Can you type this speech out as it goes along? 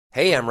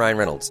Hey, I'm Ryan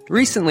Reynolds.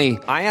 Recently,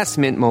 I asked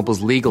Mint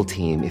Mobile's legal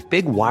team if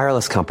big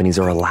wireless companies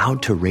are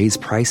allowed to raise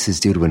prices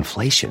due to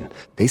inflation.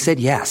 They said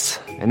yes.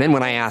 And then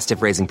when I asked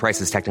if raising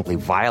prices technically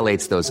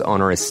violates those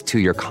onerous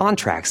two-year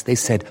contracts, they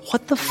said,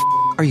 "What the f***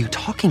 are you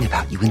talking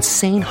about, you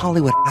insane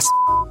Hollywood ass?"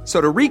 So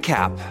to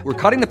recap, we're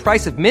cutting the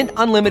price of Mint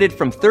Unlimited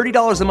from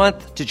 $30 a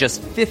month to just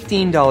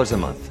 $15 a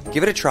month.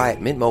 Give it a try at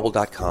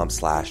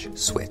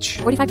mintmobile.com/switch.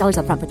 $45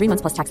 up front for 3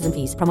 months plus taxes and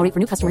fees. Promo rate for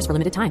new customers for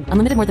limited time.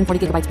 Unlimited more than 40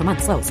 gigabytes per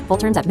month. Slows full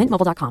terms at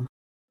mintmobile.com.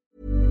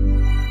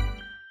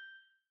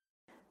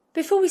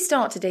 Before we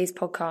start today's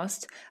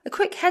podcast, a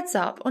quick heads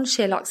up on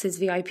SheerLuxe's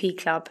VIP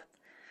Club.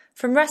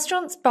 From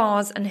restaurants,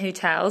 bars and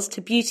hotels to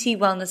beauty,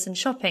 wellness and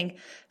shopping,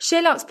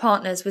 SheerLuxe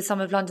partners with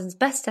some of London's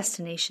best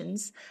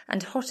destinations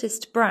and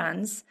hottest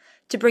brands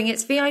to bring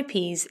its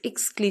VIPs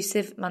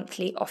exclusive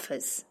monthly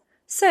offers.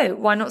 So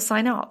why not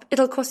sign up?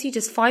 It'll cost you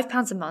just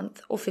 £5 a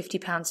month or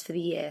 £50 for the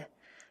year.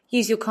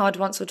 Use your card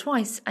once or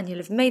twice and you'll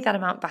have made that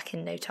amount back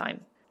in no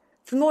time.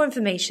 For more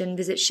information,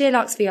 visit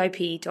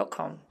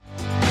SheerLuxeVIP.com.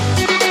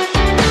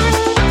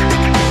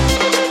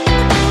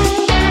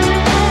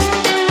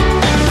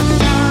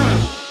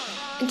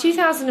 In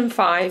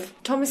 2005,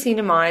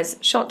 Thomasina Myers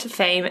shot to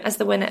fame as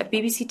the winner of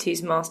BBC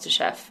Two's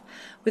MasterChef,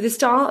 with a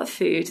style of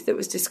food that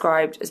was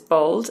described as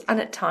bold and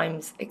at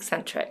times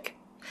eccentric.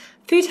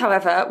 Food,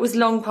 however, was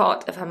long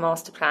part of her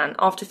master plan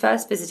after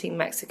first visiting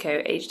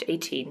Mexico aged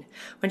 18,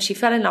 when she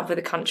fell in love with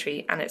the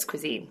country and its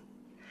cuisine.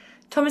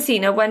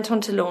 Thomasina went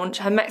on to launch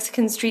her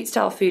Mexican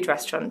street-style food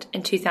restaurant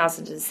in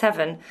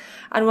 2007,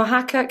 and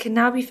Oaxaca can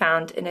now be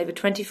found in over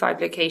 25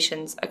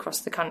 locations across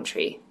the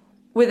country.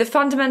 With a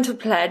fundamental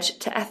pledge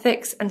to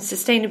ethics and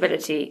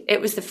sustainability, it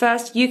was the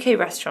first UK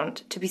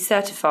restaurant to be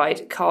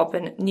certified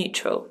carbon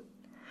neutral.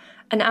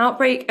 An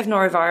outbreak of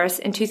norovirus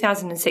in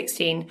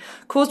 2016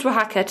 caused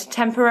Oaxaca to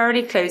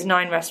temporarily close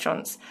 9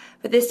 restaurants,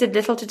 but this did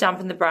little to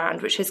dampen the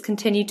brand, which has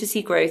continued to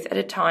see growth at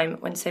a time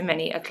when so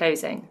many are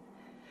closing.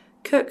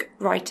 Cook,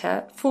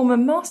 writer, former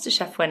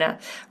MasterChef winner,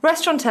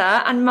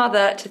 restaurateur and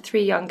mother to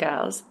 3 young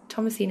girls,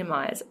 Thomasina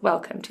Myers,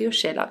 welcome to your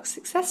SheerLuxe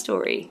success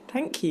story.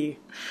 Thank you.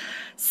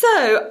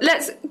 So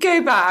let's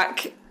go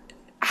back.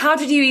 How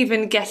did you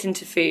even get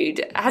into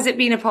food? Has it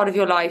been a part of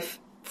your life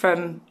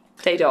from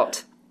day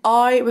dot?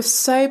 I was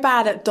so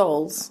bad at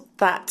dolls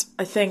that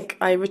I think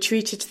I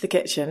retreated to the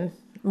kitchen.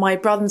 My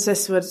brother and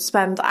sister would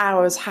spend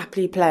hours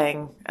happily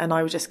playing and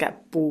I would just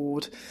get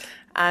bored.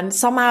 And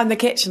somehow in the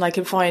kitchen I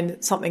could find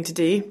something to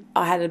do.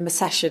 I had an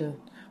obsession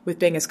with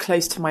being as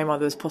close to my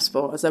mother as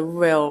possible, as a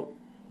real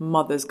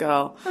mother's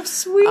girl. Oh,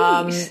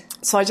 sweet.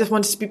 So I just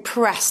wanted to be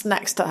pressed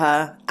next to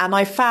her. And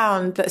I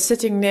found that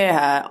sitting near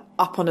her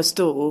up on a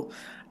stool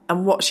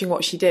and watching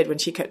what she did when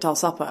she cooked our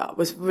supper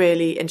was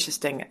really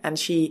interesting. And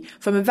she,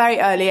 from a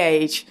very early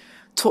age,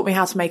 taught me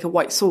how to make a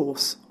white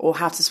sauce or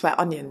how to sweat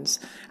onions.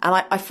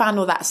 And I found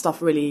all that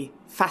stuff really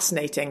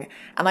fascinating.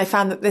 And I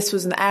found that this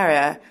was an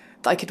area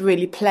that I could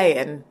really play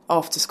in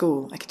after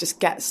school. I could just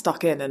get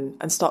stuck in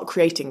and start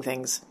creating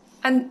things.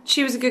 And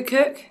she was a good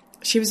cook?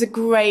 She was a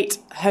great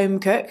home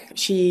cook.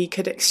 She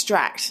could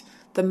extract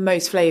the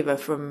most flavour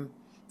from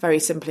very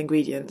simple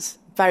ingredients.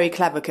 Very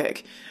clever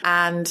cook.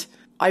 And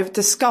I've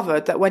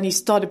discovered that when you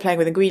started playing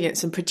with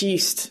ingredients and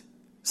produced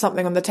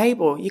something on the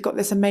table, you got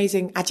this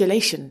amazing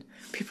adulation.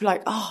 People are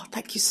like, "Oh,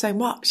 thank you so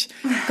much."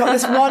 Got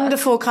this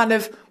wonderful kind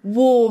of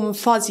warm,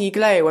 fuzzy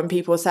glow when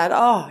people said,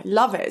 "Oh, I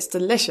love it, it's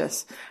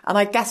delicious." And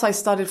I guess I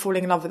started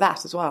falling in love with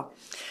that as well.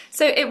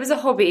 So it was a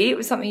hobby, it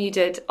was something you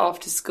did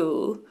after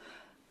school.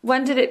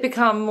 When did it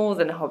become more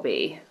than a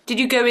hobby? Did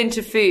you go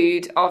into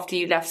food after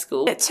you left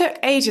school? It took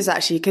ages,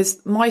 actually, because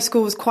my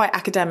school was quite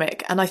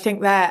academic, and I think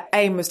their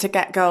aim was to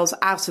get girls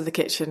out of the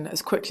kitchen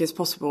as quickly as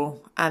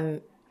possible and,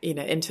 you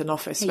know, into an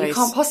office space. You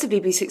can't possibly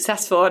be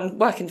successful and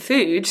work in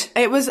food.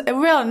 It was a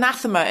real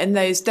anathema in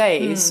those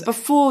days,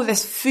 before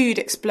this food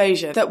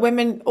explosion, that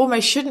women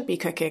almost shouldn't be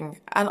cooking.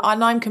 And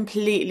I'm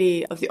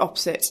completely of the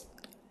opposite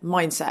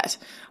mindset.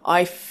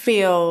 I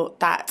feel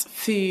that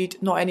food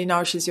not only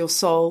nourishes your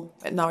soul,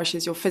 it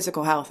nourishes your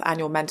physical health and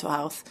your mental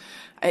health.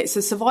 It's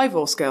a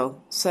survival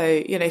skill. So,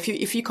 you know, if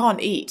you can't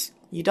eat,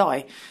 you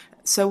die.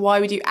 So why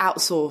would you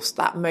outsource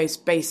that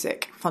most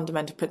basic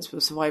fundamental principle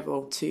of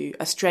survival to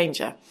a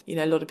stranger? You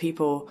know, a lot of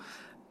people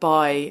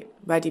buy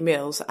ready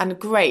meals, and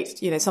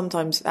great, you know,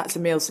 sometimes that's a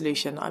meal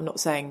solution. I'm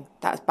not saying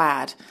that's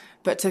bad,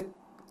 but to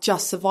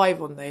just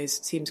survive on those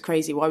seems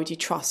crazy. Why would you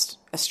trust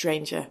a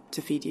stranger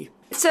to feed you?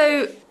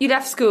 So you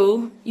left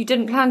school, you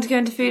didn't plan to go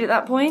into food at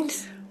that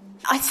point?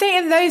 I think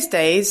in those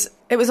days,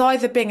 it was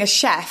either being a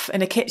chef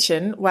in a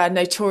kitchen where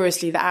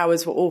notoriously the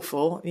hours were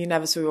awful and you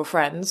never saw your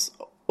friends,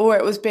 or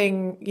it was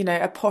being, you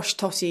know, a posh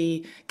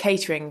totty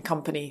catering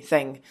company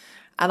thing.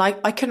 And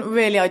I couldn't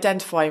really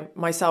identify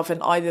myself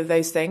in either of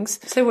those things.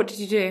 So what did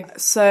you do?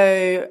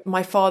 So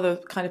my father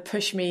kind of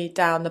pushed me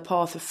down the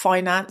path of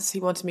finance.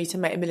 He wanted me to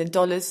make $1 million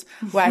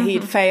where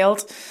he'd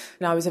failed.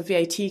 And I was a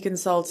VAT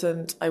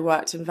consultant. I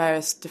worked in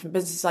various different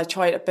businesses. I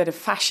tried a bit of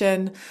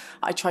fashion.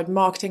 I tried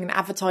marketing and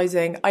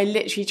advertising. I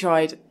literally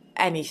tried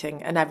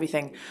anything and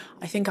everything.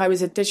 I think I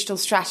was a digital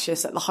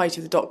strategist at the height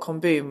of the dot-com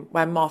boom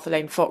when Martha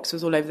Lane Fox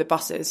was all over the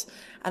buses,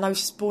 and I was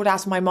just bored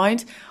out of my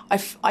mind. I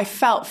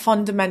felt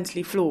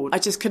fundamentally flawed. I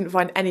just couldn't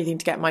find anything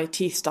to get my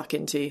teeth stuck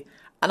into.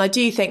 And I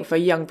do think for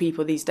young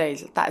people these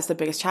days, that is the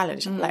biggest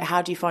challenge. Like,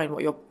 how do you find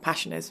what your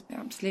passion is? Yeah,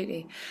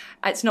 absolutely.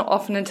 It's not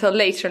often until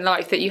later in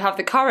life that you have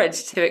the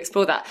courage to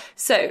explore that.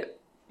 So,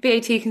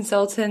 BAT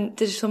consultant,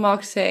 digital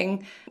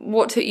marketing,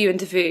 what took you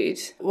into food?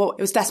 Well,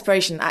 it was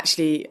desperation,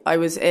 actually. I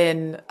was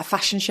in a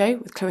fashion show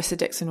with Clarissa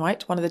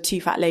Dixon-White, one of the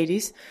two fat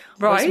ladies.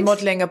 Right. I was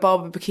modelling a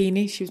Barber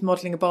bikini. She was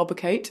modelling a Barber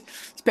coat.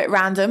 It's a bit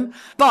random.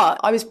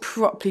 But I was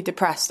properly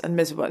depressed and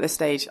miserable at this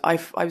stage. I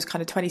was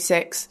kind of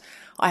 26.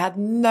 I had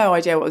no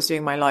idea what I was doing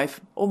in my life.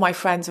 All my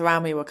friends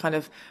around me were kind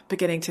of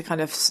beginning to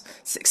kind of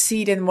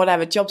succeed in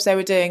whatever jobs they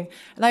were doing.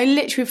 And I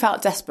literally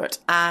felt desperate.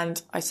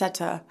 And I said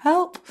to her,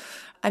 help.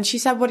 And she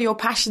said, what are your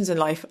passions in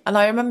life? And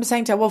I remember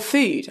saying to her, well,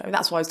 food. I mean,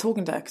 that's why I was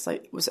talking to her, because I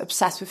was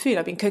obsessed with food.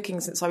 I've been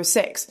cooking since I was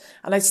 6,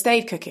 and I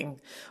stayed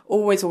cooking.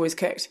 Always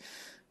cooked.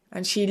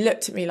 And she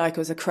looked at me like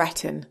I was a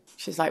cretin.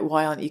 She's like,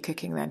 why aren't you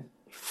cooking then?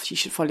 You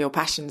should follow your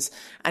passions.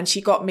 And she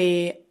got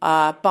me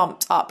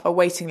bumped up a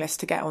waiting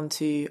list to get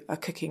onto a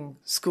cooking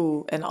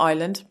school in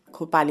Ireland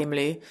called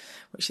Ballymaloe,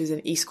 which is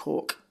in East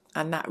Cork.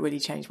 And that really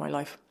changed my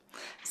life.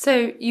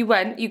 So you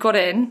got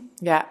in.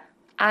 Yeah.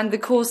 And the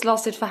course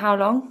lasted for how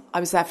long? I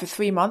was there for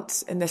 3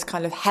 months in this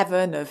kind of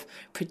heaven of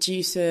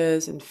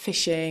producers and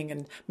fishing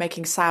and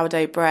making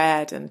sourdough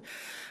bread. And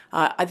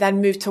I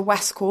then moved to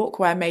West Cork,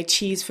 where I made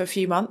cheese for a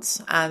few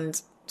months and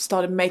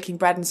started making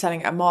bread and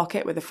selling at a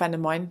market with a friend of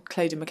mine,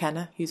 Clodagh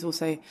McKenna, who's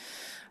also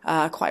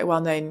quite a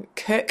well-known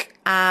cook.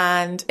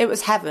 And it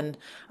was heaven.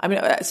 I mean,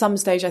 at some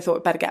stage I thought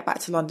I'd better get back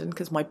to London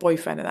because my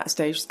boyfriend at that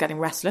stage was getting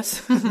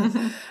restless.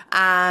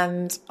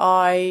 And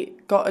I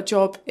got a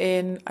job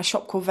in a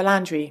shop called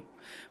Villandry,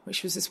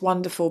 which was this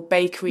wonderful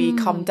bakery,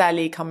 come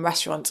deli, come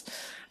restaurant.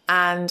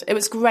 And it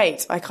was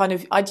great.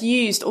 I'd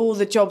used all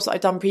the jobs that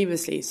I'd done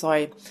previously.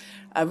 So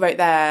I wrote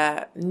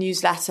their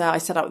newsletter, I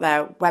set up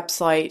their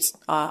website,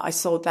 I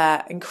sold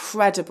their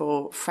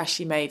incredible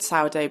freshly made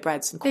sourdough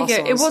breads and croissants. There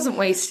you go. It wasn't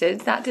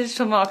wasted, that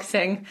digital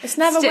marketing. It's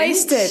never stint.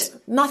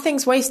 wasted.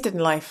 Nothing's wasted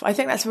in life. I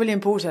think that's really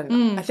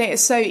important. I think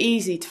it's so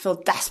easy to feel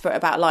desperate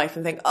about life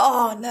and think,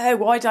 oh no,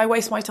 why did I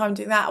waste my time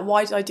doing that?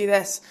 Why did I do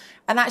this?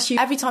 And actually,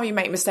 every time you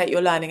make a mistake,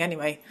 you're learning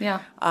anyway.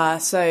 Yeah.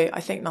 So I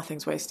think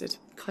nothing's wasted.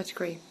 Quite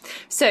agree.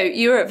 So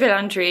you were at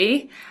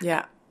Villandry.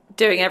 Yeah.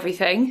 Doing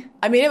everything.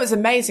 I mean, it was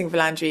amazing,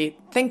 Villandry.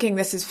 Thinking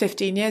this is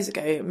 15 years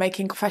ago,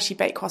 making freshly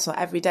baked croissant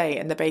every day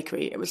in the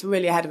bakery. It was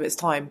really ahead of its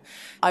time.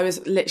 I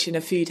was literally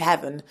in a food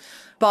heaven.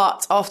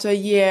 But after a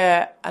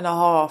year and a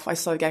half, I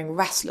started getting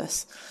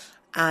restless.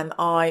 And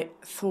I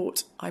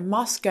thought I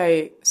must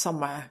go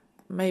somewhere,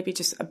 maybe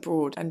just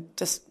abroad, and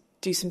just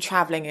do some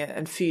travelling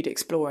and food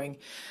exploring.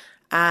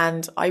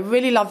 And I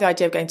really loved the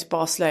idea of going to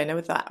Barcelona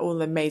with all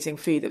the amazing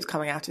food that was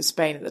coming out of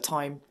Spain at the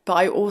time. But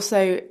I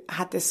also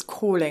had this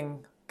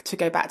calling to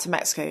go back to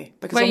Mexico.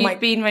 Because where you'd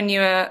been when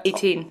you were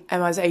 18?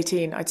 And I was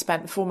 18. I'd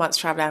spent 4 months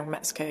travelling around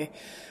Mexico.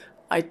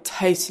 I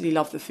totally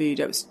loved the food.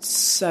 It was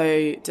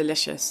so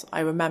delicious.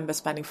 I remember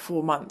spending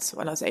 4 months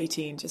when I was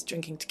 18 just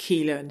drinking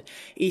tequila and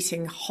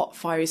eating hot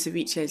fiery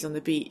ceviches on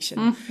the beach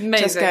and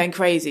just going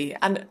crazy.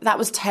 And that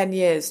was 10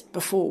 years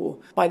before.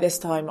 By this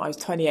time I was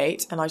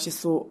 28 and I just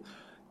thought,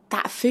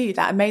 that food,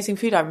 that amazing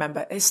food I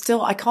remember, it's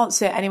still, I can't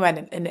see it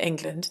anywhere in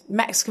England.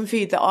 Mexican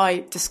food that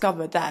I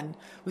discovered then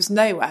was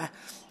nowhere.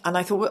 And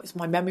I thought, was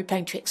my memory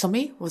playing tricks on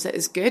me? Was it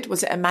as good?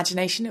 Was it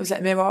imagination? Was it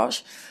a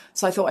mirage?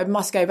 So I thought I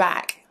must go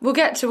back. We'll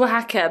get to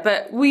Oaxaca,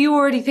 but were you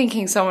already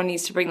thinking someone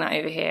needs to bring that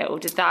over here? Or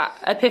did that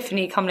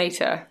epiphany come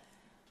later?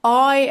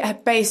 I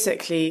had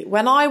basically,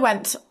 when I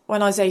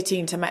was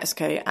 18 to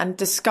Mexico and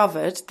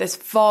discovered this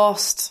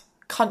vast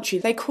country,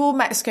 they call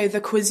Mexico the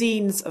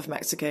cuisines of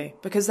Mexico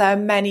because there are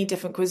many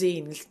different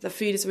cuisines. The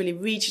food is really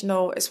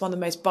regional. It's one of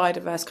the most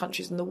biodiverse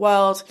countries in the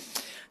world.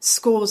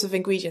 Scores of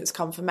ingredients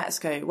come from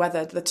Mexico,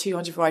 whether the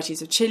 200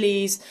 varieties of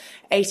chilies,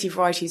 80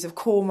 varieties of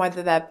corn,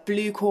 whether they're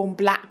blue corn,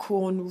 black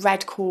corn,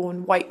 red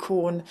corn, white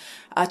corn,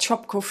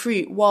 tropical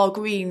fruit, wild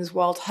greens,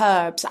 wild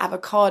herbs,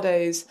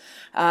 avocados,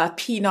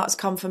 peanuts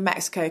come from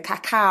Mexico,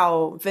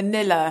 cacao,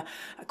 vanilla,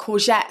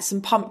 courgettes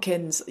and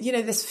pumpkins. You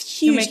know, this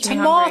huge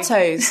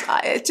tomatoes.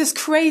 It's just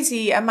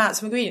crazy amounts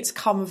of ingredients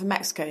come from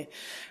Mexico.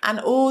 And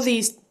all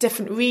these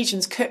different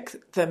regions cook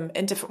them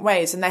in different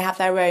ways and they have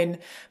their own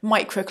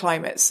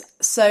microclimates.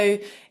 So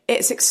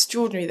it's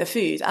extraordinary, the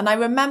food. And I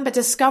remember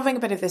discovering a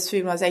bit of this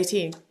food when I was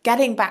 18,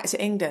 getting back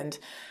to England.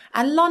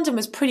 And London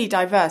was pretty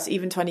diverse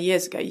even 20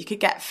 years ago. You could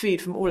get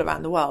food from all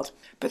around the world.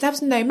 But there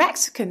was no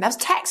Mexican. There was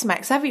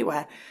Tex-Mex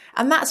everywhere.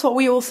 And that's what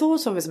we all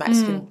thought of as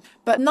Mexican.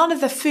 But none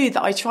of the food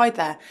that I tried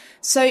there.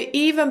 So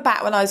even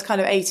back when I was kind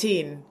of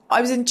 18,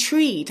 I was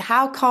intrigued.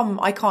 How come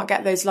I can't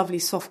get those lovely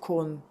soft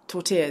corn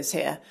tortillas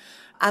here?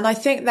 And I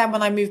think then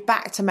when I moved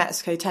back to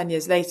Mexico 10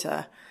 years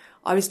later,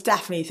 I was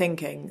definitely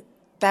thinking,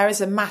 there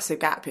is a massive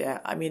gap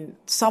here. I mean,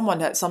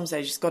 someone at some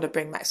stage has got to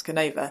bring Mexican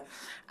over.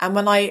 And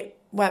when I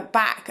went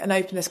back and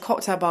opened this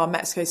cocktail bar in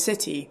Mexico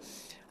City,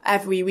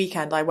 every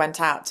weekend I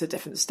went out to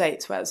different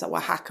states, whether it's at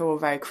Oaxaca or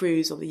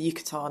Veracruz or the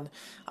Yucatan.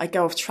 I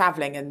go off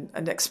traveling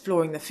and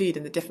exploring the food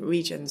in the different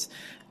regions.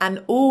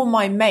 And all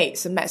my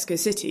mates in Mexico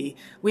City,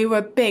 we were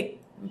a big,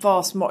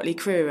 vast motley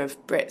crew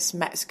of Brits,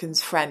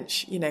 Mexicans,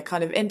 French,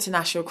 kind of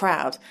international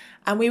crowd.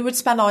 And we would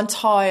spend our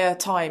entire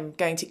time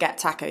going to get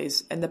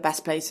tacos in the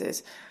best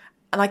places.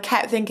 And I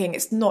kept thinking,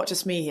 it's not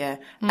just me here.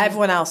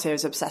 Everyone else here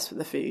is obsessed with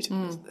the food.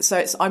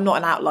 So I'm not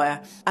an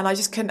outlier. And I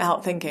just couldn't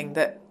help thinking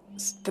that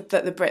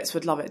the Brits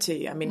would love it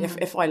too. I mean,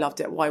 if I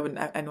loved it, why wouldn't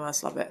anyone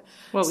else love it?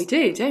 Well, we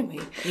do, don't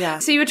we? Yeah.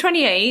 So you were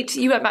 28,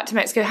 you went back to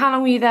Mexico. How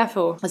long were you there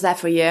for? I was there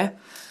for a year,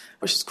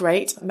 which was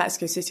great.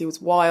 Mexico City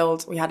was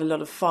wild. We had a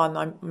lot of fun.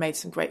 I made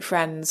some great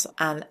friends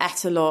and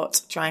ate a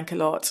lot, drank a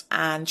lot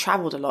and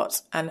travelled a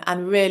lot.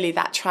 And really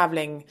that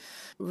travelling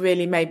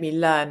really made me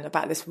learn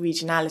about this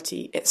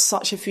regionality. It's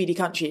such a foodie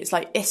country. It's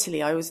like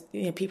Italy.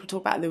 People talk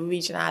about the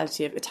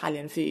regionality of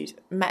Italian food.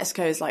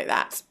 Mexico is like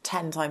that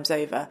 10 times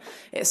over.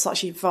 It's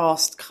such a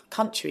vast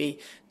country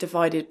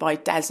divided by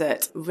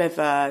desert,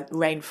 river,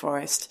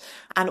 rainforest,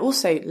 and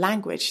also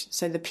language.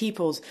 So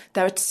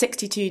there are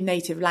 62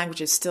 native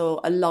languages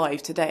still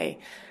alive today.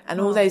 And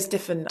all those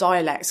different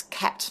dialects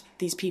kept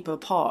these people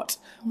apart,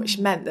 which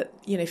meant that,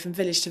 from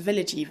village to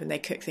village even, they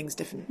cook things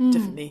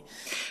differently.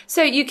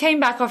 So you came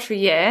back after a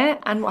year,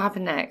 and what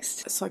happened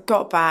next? So I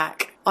got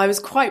back. I was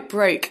quite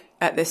broke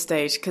at this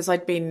stage because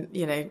I'd been,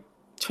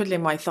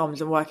 twiddling my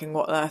thumbs and working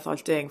what on earth I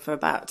was doing for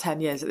about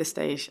 10 years at this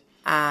stage.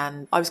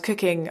 And I was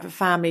cooking for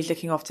families,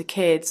 looking after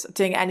kids,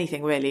 doing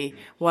anything really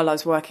while I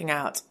was working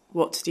out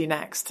what to do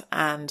next.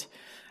 And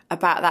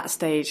about that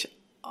stage,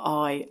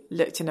 I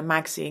looked in a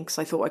magazine because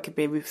I thought I could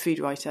be a food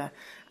writer,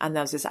 and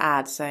there was this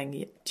ad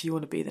saying, do you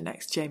want to be the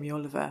next Jamie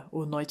Oliver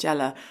or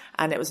Nigella?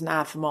 And it was an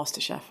ad for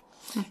MasterChef.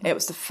 It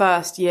was the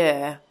first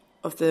year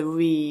of the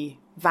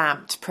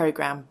revamped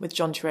programme with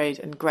John Turade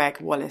and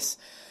Greg Wallace.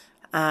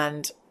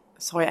 And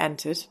so I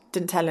entered,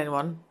 didn't tell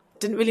anyone,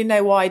 didn't really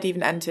know why I'd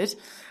even entered,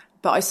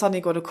 but I suddenly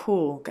got a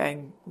call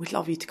going, we'd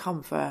love you to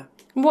come for...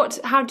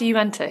 How do you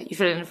enter? You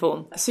fill in a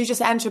form? So you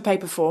just enter a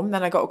paper form.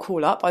 Then I got a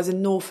call up. I was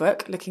in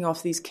Norfolk looking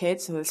after these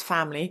kids and this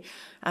family.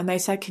 And they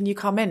said, can you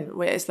come in?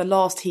 It's the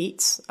last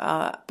heats.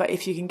 But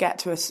if you can get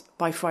to us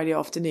by Friday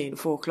afternoon,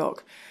 4:00,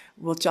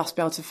 we'll just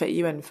be able to fit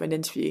you in for an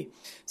interview.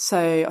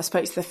 So I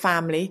spoke to the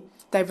family.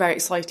 They're very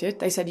excited.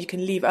 They said, you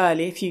can leave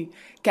early if you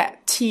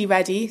get tea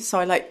ready.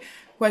 So I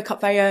woke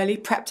up very early,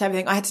 prepped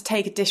everything. I had to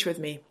take a dish with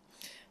me.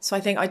 So I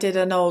think I did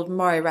an old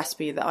Murray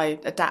recipe that I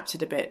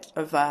adapted a bit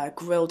of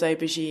grilled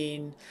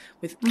aubergine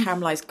with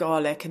caramelised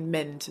garlic and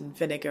mint and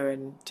vinegar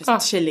and just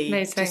chilli,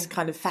 amazing. Just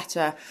kind of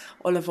feta,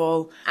 olive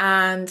oil.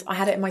 And I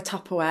had it in my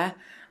Tupperware,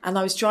 and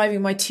I was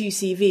driving my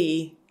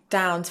 2CV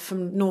down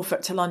from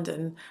Norfolk to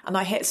London, and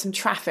I hit some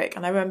traffic,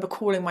 and I remember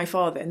calling my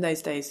father. In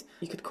those days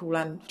you could call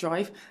and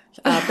drive,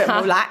 a bit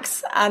more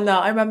lax, and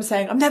I remember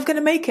saying, I'm never going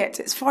to make it,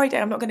 it's Friday,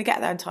 I'm not going to get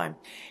there in time.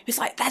 It's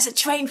like, there's a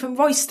train from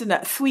Royston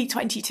at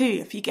 3:22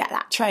 if you get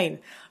that train.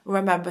 I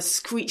remember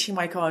screeching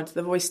my car into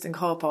the Royston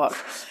car park,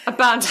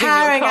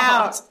 tearing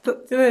out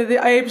the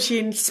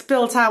aubergine,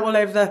 spilt out all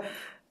over the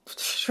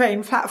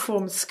train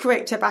platform,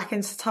 scraped it back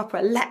into the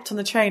Tupperware, leapt on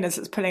the train as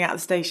it was pulling out of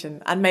the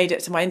station, and made it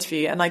to my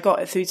interview. And I got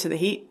it through to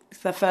the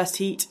first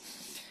heat,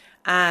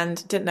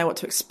 and didn't know what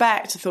to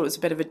expect. I thought it was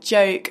a bit of a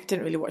joke.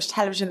 Didn't really watch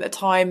television at the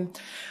time.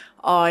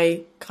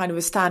 I kind of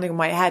was standing on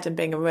my head and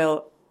being a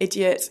real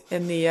idiot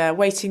in the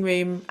waiting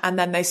room, and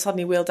then they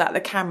suddenly wheeled out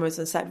the cameras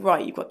and said,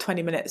 right, you've got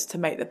 20 minutes to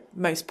make the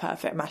most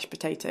perfect mashed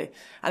potato.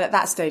 And at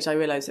that stage I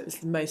realised it was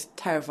the most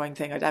terrifying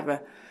thing I'd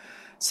ever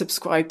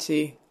subscribed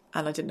to,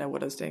 and I didn't know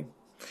what I was doing.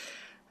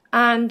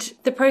 And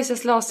the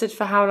process lasted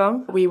for how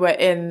long? We were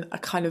in a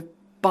kind of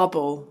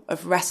bubble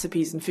of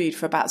recipes and food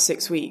for about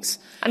 6 weeks.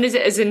 And is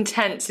it as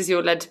intense as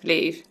you're led to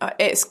believe?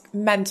 It's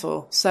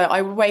mental. So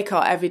I would wake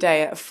up every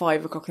day at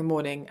 5 o'clock in the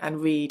morning and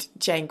read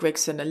Jane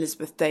Grigson,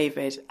 Elizabeth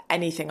David,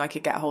 anything I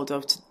could get hold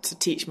of to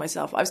teach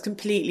myself. I was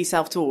completely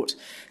self-taught.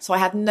 So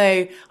I'd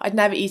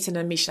never eaten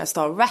in a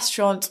Michelin-style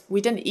restaurant.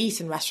 We didn't eat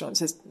in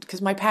restaurants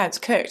because my parents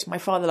cooked. My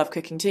father loved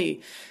cooking too.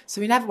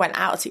 So we never went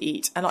out to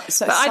eat. And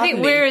but I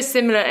think we're a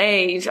similar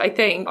age. I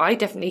think I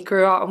definitely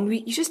grew up and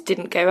you just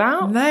didn't go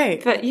out. No.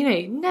 But,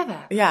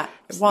 never. Yeah,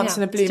 once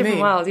in a blue moon.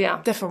 Different world,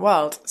 yeah. Different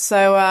world.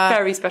 So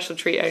very special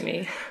treat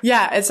only.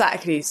 Yeah,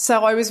 exactly.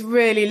 So I was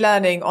really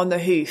learning on the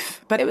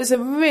hoof, but it was a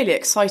really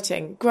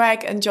exciting.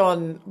 Greg and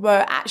John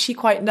were actually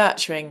quite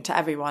nurturing to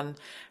everyone.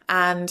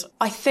 And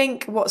I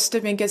think what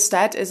stood me in good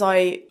stead is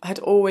I had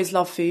always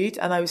loved food,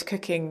 and I was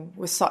cooking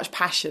with such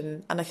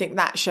passion. And I think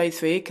that showed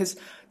through, because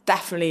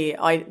definitely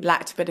I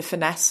lacked a bit of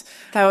finesse.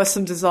 There were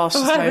some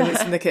disastrous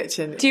moments in the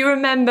kitchen. Do you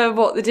remember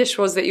what the dish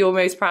was that you're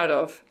most proud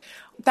of?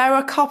 There were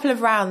a couple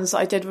of rounds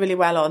I did really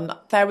well on.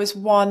 There was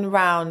one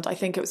round, I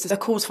think it was the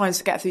quarterfinals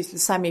to get through to the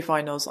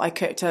semi-finals. I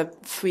cooked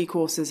 3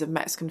 courses of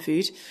Mexican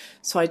food.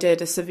 So I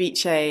did a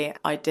ceviche,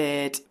 I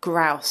did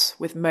grouse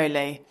with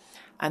mole,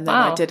 and then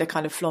I did a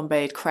kind of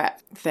flambéed crepe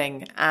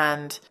thing.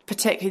 And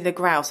particularly the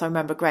grouse, I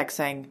remember Greg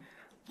saying,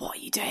 what are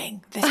you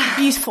doing? This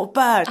beautiful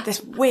bird,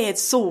 this weird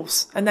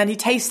sauce. And then he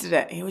tasted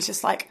it. He was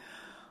just like,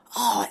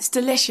 oh, it's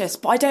delicious,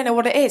 but I don't know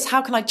what it is.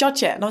 How can I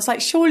judge it? And I was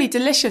like, surely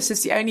delicious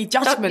is the only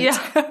judgment.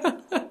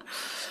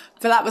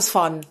 But that was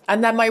fun.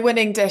 And then my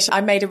winning dish,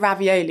 I made a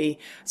ravioli.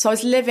 So I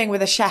was living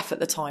with a chef at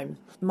the time.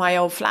 My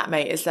old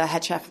flatmate is the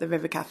head chef of the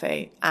River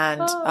Cafe. And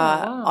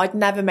wow. I'd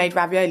never made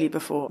ravioli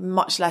before,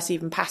 much less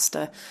even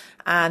pasta.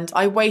 And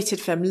I waited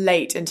for him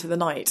late into the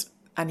night.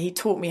 And he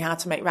taught me how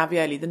to make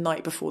ravioli the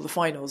night before the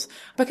finals.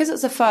 Because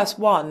it's the first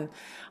one,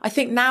 I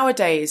think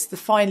nowadays the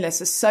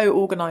finalists are so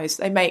organised.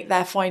 They make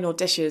their final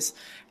dishes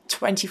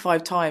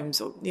 25 times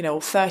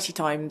or 30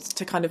 times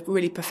to kind of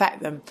really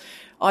perfect them.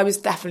 I was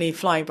definitely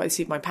flying by the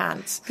seat of my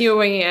pants. You were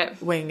winging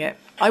it. Winging it.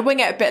 I wing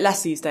it a bit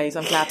less these days,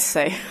 I'm glad to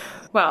say.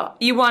 Well,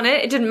 you won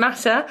it. It didn't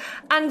matter.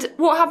 And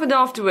what happened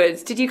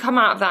afterwards? Did you come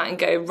out of that and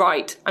go,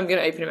 right, I'm going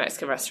to open a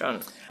Mexican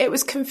restaurant? It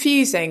was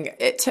confusing.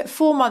 It took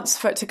 4 months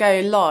for it to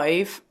go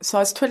live. So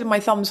I was twiddling my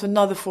thumbs for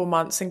another 4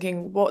 months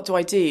thinking, what do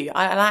I do?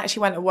 And I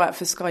actually went to work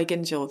for Sky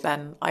Gingell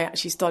then. I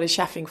actually started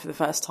chefing for the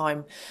first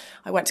time.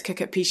 I went to cook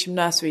at Peasham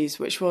Nurseries,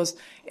 which was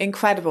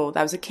incredible.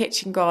 There was a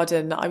kitchen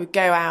garden. I would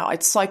go out,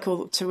 I'd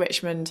cycle to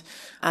Richmond,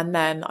 and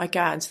then I'd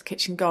go out into the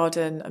kitchen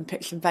garden and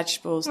pick some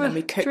vegetables, and then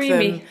we'd cook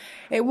them.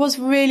 It was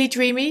really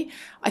dreamy.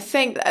 I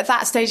think at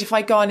that stage, if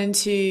I'd gone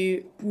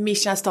into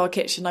Michelin-style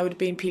kitchen, I would have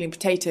been peeling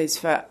potatoes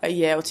for a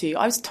year or two.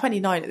 I was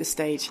 29 at this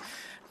stage.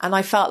 And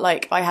I felt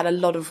like I had a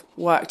lot of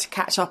work to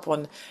catch up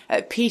on.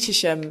 At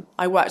Petersham,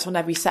 I worked on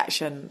every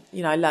section.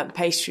 I learnt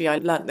pastry, I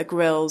learnt the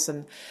grills,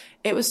 and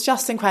it was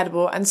just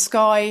incredible. And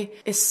Sky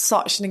is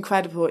such an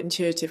incredible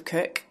intuitive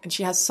cook, and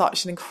she has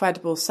such an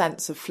incredible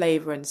sense of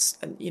flavour, and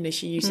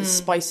she uses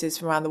spices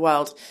from around the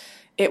world.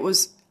 It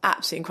was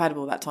absolutely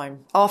incredible that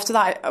time. After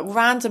that,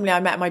 randomly, I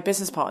met my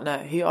business partner,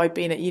 who I'd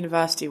been at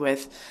university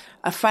with.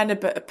 A friend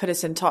had put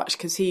us in touch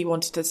because he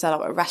wanted to set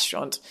up a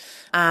restaurant,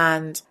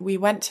 and we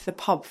went to the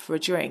pub for a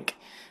drink,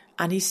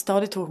 and he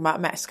started talking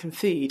about Mexican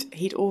food.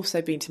 He'd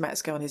also been to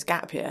Mexico on his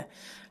gap year,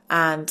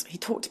 and he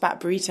talked about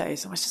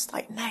burritos. And I was just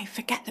like, no,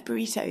 forget the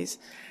burritos.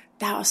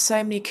 There are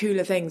so many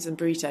cooler things than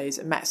burritos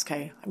in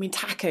Mexico. I mean,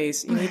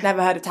 tacos. He'd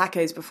never heard of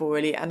tacos before,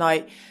 really. And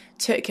I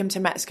took him to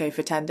Mexico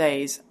for 10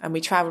 days, and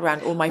we travelled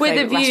around all my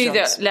favourite restaurants. With the view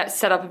that let's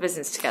set up a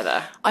business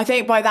together. I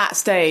think by that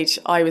stage,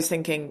 I was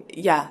thinking,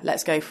 yeah,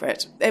 let's go for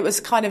it. It was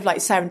kind of like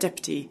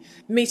serendipity.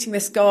 Meeting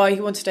this guy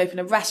who wanted to open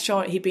a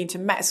restaurant. He'd been to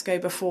Mexico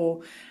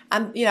before.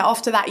 And,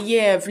 after that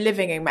year of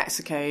living in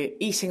Mexico,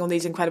 eating all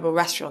these incredible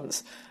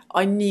restaurants,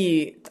 I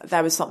knew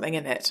there was something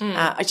in it.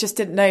 I just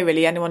didn't know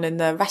really anyone in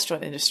the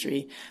restaurant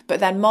industry. But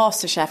then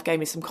MasterChef gave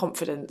me some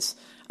confidence.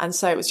 And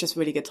so it was just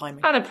really good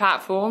timing. And a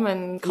platform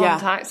and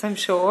contacts, I'm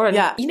sure. And,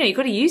 you've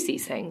got to use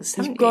these things,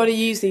 haven't you? You've got to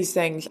use these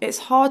things. It's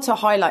hard to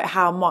highlight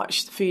how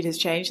much food has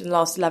changed in the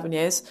last 11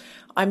 years.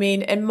 I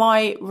mean, in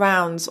my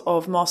rounds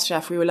of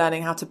MasterChef, we were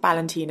learning how to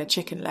ballantine a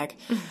chicken leg.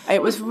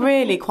 It was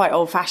really quite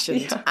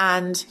old-fashioned. Yeah.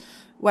 And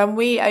when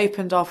we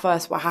opened our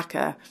first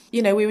Oaxaca,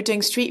 we were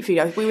doing street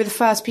food. We were the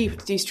first people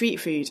to do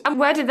street food. And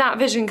where did that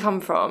vision come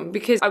from?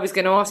 Because I was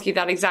going to ask you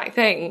that exact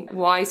thing.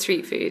 Why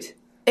street food?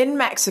 In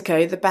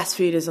Mexico, the best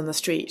food is on the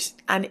street,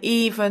 and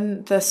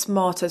even the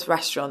smartest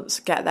restaurants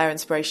get their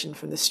inspiration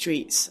from the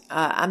streets.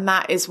 And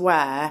that is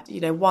where,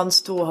 one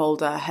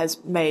stallholder has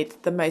made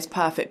the most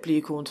perfect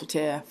blue corn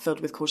tortilla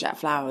filled with courgette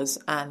flowers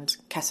and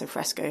queso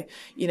fresco.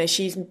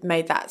 She's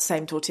made that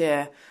same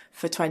tortilla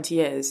for 20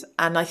 years.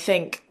 And I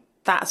think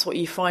that's what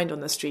you find on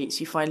the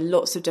streets. You find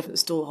lots of different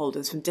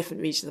stallholders from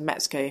different regions of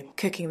Mexico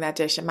cooking their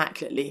dish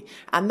immaculately.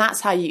 And that's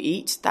how you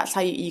eat. That's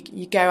how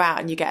you go out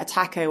and you get a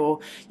taco, or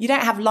you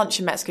don't have lunch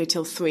in Mexico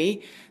till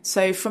 3.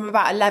 So from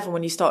about 11,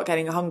 when you start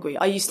getting hungry,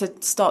 I used to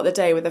start the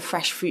day with a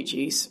fresh fruit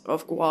juice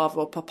of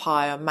guava,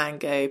 papaya,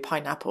 mango,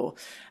 pineapple.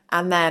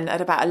 And then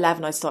at about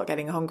 11, I'd start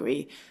getting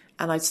hungry.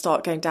 And I'd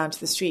start going down to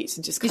the streets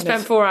and just kind of... You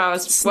spend 4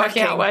 hours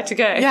working out where to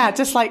go. Yeah,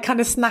 just like kind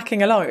of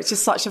snacking along. It's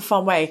just such a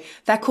fun way.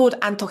 They're called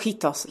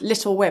antojitos,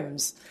 little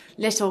whims,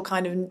 little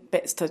kind of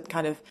bits to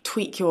kind of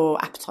tweak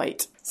your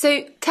appetite.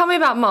 So tell me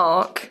about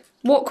Mark.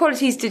 What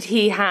qualities did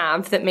he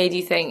have that made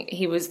you think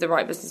he was the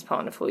right business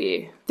partner for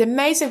you? The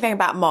amazing thing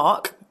about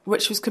Mark,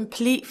 which was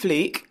complete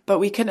fluke, but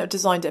we couldn't have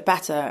designed it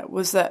better,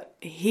 was that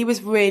he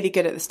was really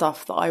good at the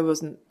stuff that I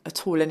wasn't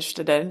at all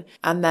interested in.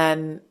 And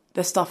then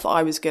the stuff that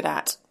I was good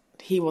at,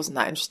 he wasn't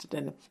that interested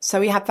in.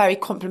 So we had very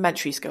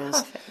complementary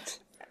skills. Perfect.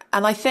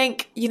 And I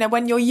think,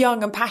 when you're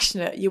young and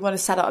passionate, you want to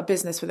set up a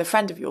business with a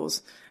friend of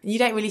yours. And you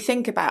don't really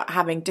think about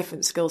having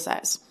different skill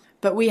sets.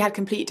 But we had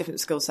completely different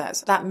skill sets.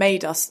 That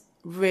made us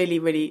really,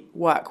 really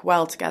work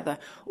well together.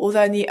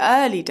 Although in the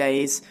early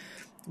days,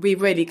 we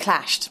really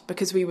clashed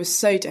because we were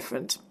so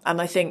different.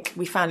 And I think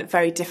we found it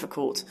very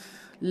difficult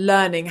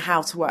learning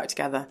how to work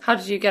together. How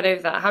did you get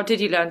over that? How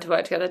did you learn to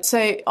work together?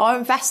 So our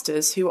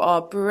investors, who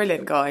are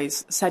brilliant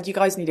guys, said, you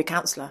guys need a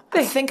counsellor.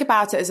 Think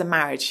about it as a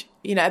marriage.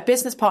 A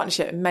business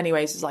partnership in many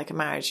ways is like a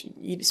marriage.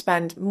 You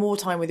spend more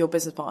time with your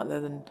business partner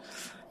than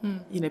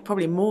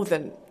probably more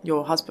than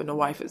your husband or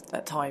wife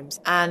at times.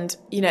 And,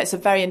 it's a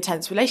very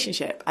intense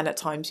relationship. And at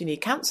times you need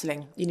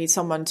counselling. You need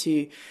someone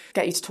to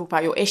get you to talk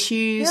about your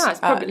issues. Yeah, it's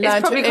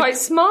probably quite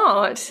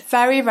smart.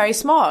 Very, very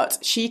smart.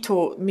 She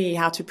taught me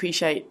how to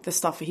appreciate the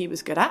stuff he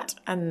was good at.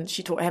 And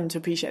she taught him to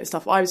appreciate the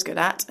stuff I was good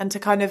at. And to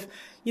kind of,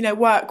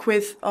 work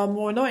with our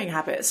more annoying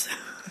habits.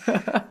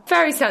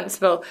 Very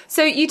sensible.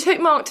 So you took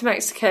Mark to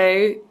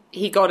Mexico.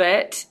 He got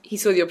it. He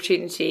saw the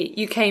opportunity.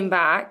 You came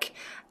back.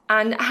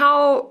 And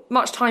how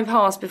much time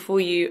passed before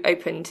you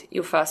opened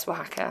your first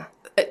Oaxaca?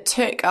 It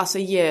took us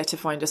a year to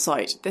find a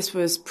site. This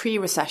was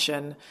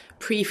pre-recession,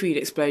 pre-food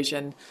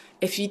explosion.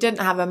 If you didn't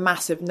have a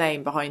massive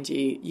name behind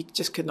you, you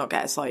just could not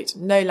get a site.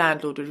 No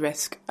landlord would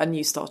risk a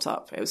new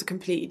startup. It was a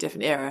completely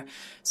different era.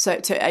 So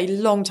it took a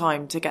long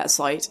time to get a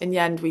site. In the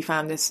end, we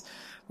found this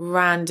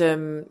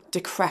random,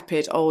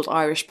 decrepit old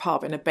Irish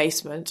pub in a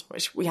basement,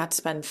 which we had to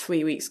spend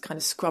 3 weeks kind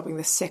of scrubbing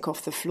the sick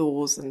off the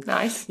floors. And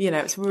nice.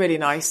 It's really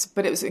nice,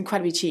 but it was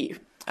incredibly cheap.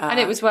 And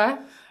it was where?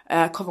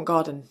 Covent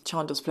Garden,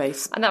 Chandler's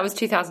Place. And that was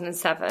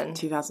 2007?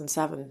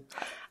 2007.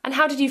 And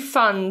how did you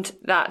fund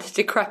that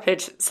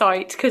decrepit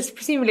site? Because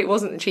presumably it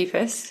wasn't the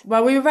cheapest.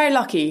 Well, we were very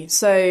lucky.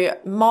 So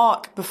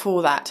Mark,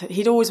 before that,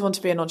 he'd always wanted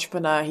to be an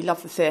entrepreneur. He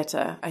loved the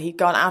theatre. He'd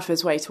gone out of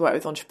his way to work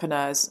with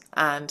entrepreneurs.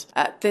 And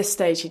at this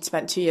stage, he'd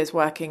spent 2 years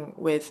working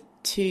with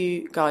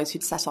 2 guys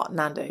who'd set up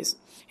Nando's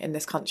in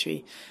this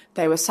country.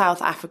 They were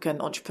South African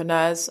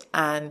entrepreneurs,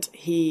 and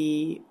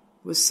he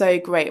was so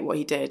great at what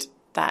he did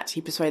that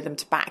he persuaded them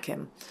to back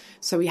him.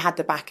 So we had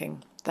the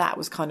backing. That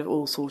was kind of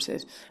all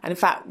sorted. And in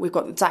fact, we've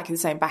got exactly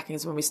the same backing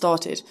as when we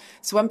started.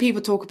 So when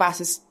people talk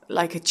about us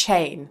like a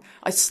chain,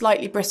 I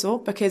slightly bristle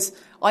because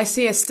I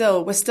see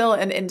we're still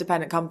an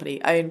independent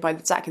company owned by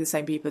exactly the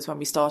same people as when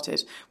we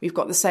started. We've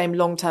got the same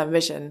long-term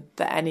vision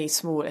that any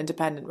small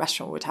independent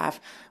restaurant would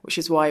have, which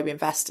is why we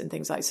invest in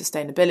things like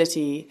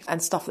sustainability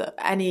and stuff that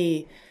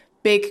any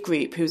big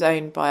group who's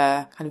owned by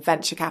a kind of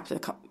venture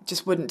capital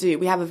just wouldn't do.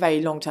 We have a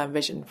very long-term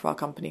vision for our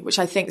company, which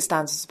I think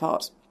stands us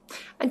apart.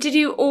 And did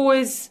you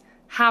always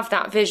have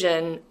that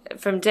vision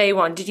from day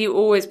one? Did you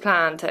always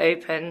plan to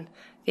open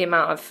the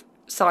amount of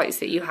sites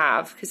that you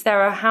have? Because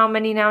there are how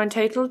many now in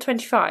total?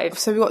 25?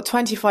 So we've got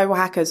 25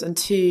 Oaxacas and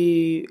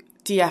 2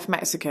 DF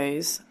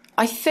Mexicos.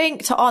 I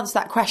think to answer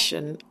that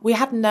question, we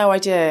had no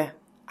idea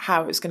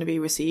how it was going to be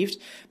received,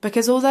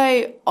 because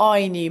although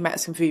I knew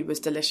Mexican food was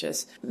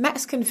delicious,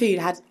 Mexican food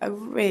had a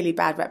really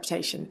bad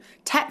reputation.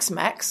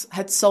 Tex-Mex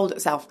had sold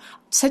itself.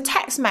 So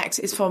Tex-Mex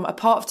is from a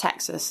part of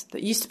Texas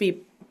that used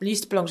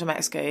to belong to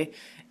Mexico.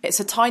 It's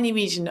a tiny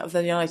region of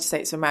the United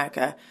States of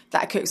America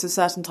that cooks a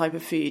certain type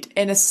of food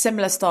in a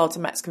similar style to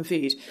Mexican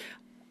food.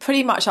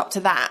 Pretty much up to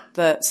that,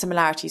 the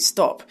similarities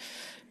stop.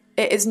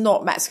 It is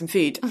not Mexican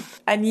food,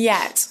 and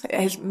yet it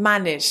has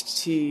managed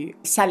to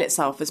sell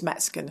itself as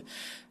Mexican.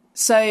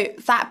 So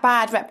that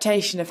bad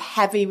reputation of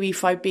heavy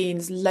refried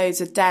beans,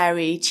 loads of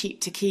dairy, cheap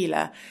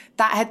tequila,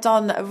 that had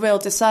done a real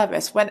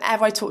disservice.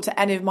 Whenever I talked to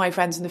any of my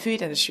friends in the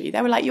food industry,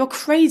 they were like, "You're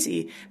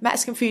crazy.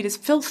 Mexican food is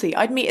filthy."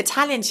 I'd meet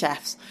Italian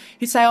chefs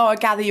who'd say, "Oh, I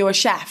gather you're a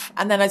chef."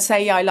 And then I'd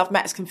say, "Yeah, I love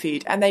Mexican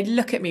food." And they'd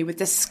look at me with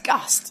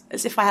disgust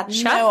as if I had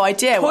no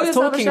idea what I was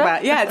talking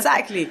about. Yeah,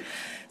 exactly.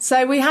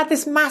 So we had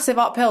this massive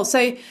uphill.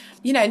 So,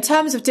 in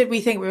terms of did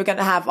we think we were going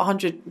to have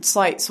 100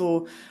 sites,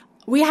 or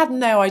we had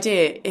no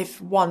idea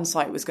if one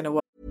site was going to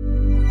work.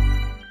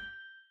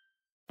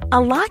 A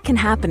lot can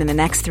happen in the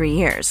next 3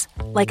 years.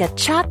 Like a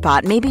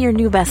chatbot may be your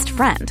new best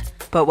friend.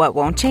 But what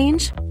won't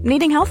change?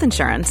 Needing health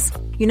insurance.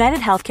 United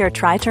Healthcare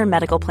Tri-Term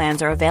Medical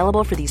Plans are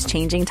available for these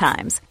changing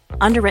times.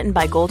 Underwritten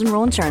by Golden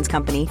Rule Insurance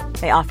Company,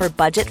 they offer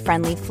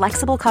budget-friendly,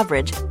 flexible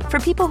coverage for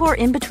people who are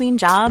in between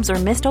jobs or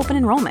missed open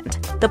enrollment.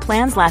 The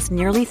plans last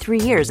nearly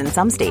 3 years in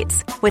some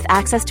states, with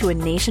access to a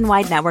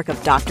nationwide network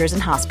of doctors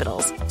and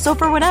hospitals. So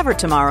for whatever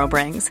tomorrow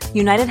brings,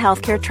 United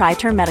Healthcare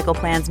Tri-Term Medical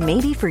Plans may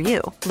be for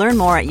you. Learn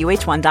more at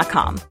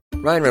uh1.com.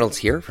 Ryan Reynolds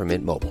here from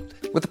Mint Mobile.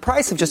 With the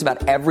price of just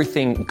about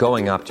everything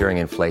going up during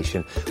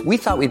inflation, we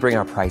thought we'd bring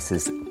our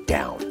prices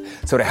down.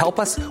 So to help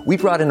us, we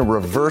brought in a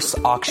reverse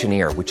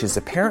auctioneer, which is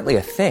apparently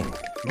a thing.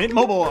 Mint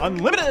Mobile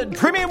Unlimited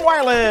Premium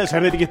Wireless.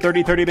 How to get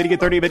 30, 30, bit to get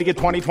 30, bit to get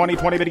 20, 20,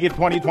 20, bit to get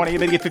 20, 20,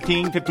 bit to get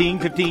 15, 15,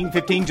 15,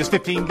 15, just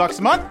 $15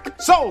 a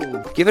month?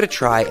 Sold! Give it a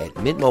try at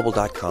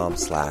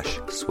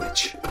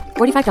mintmobile.com/switch.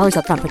 $45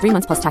 up front for 3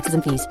 months plus taxes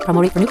and fees.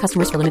 Promo rate for new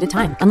customers for limited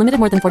time. Unlimited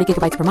more than 40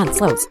 gigabytes per month.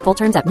 Slows full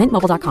terms at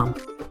mintmobile.com.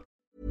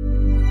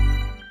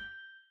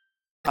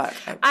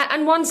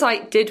 And one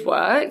site did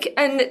work.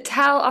 And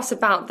tell us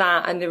about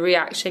that and the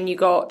reaction you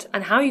got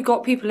and how you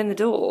got people in the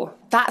door.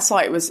 That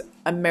site was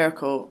a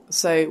miracle.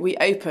 So we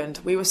opened.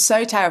 We were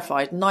so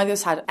terrified. Neither of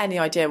us had any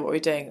idea what we were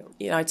doing.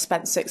 I'd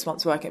spent 6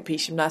 months working at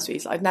Peasham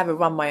Nurseries. I'd never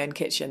run my own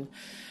kitchen.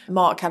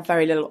 Mark had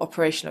very little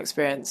operational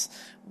experience.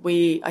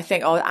 I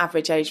think our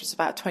average age was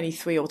about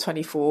 23 or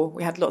 24.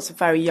 We had lots of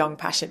very young,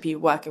 passionate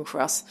people working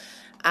for us.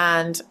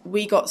 And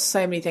we got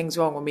so many things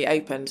wrong when we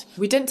opened.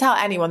 We didn't tell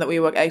anyone that we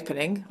were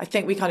opening. I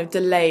think we kind of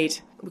delayed.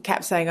 We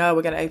kept saying, "Oh,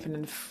 we're going to open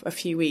in a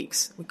few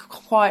weeks." We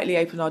quietly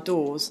opened our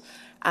doors.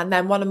 And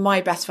then one of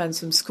my best friends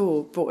from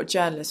school brought a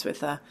journalist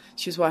with her.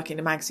 She was working in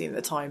a magazine at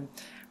the time.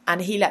 And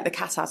he let the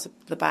cat out of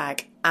the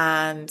bag.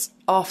 And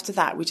after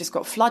that, we just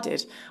got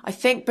flooded. I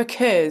think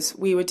because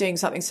we were doing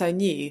something so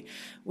new,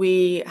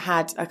 we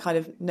had a kind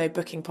of no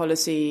booking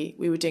policy.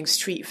 We were doing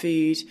street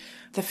food.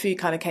 The food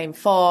kind of came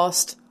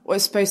fast. Well, it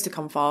was supposed to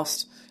come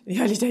fast. In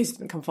the early days, it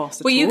didn't come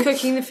fast at all. Were you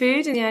cooking the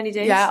food in the early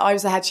days? Yeah, I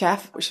was the head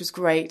chef, which was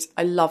great.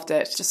 I loved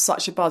it. Just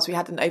such a buzz. We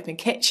had an open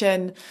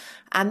kitchen.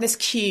 And this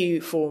queue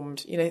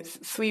formed,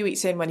 3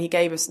 weeks in when he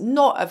gave us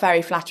not a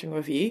very flattering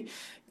review.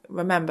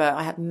 Remember,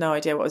 I had no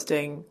idea what I was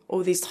doing.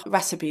 All these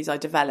recipes I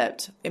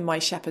developed in my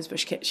Shepherd's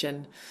Bush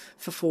kitchen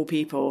for 4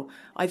 people,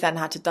 I then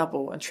had to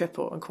double and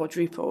triple and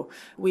quadruple.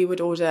 We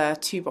would order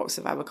 2 boxes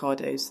of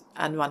avocados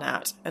and run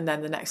out. And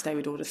then the next day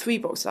we'd order 3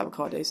 boxes of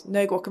avocados,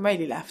 no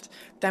guacamole left.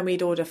 Then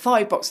we'd order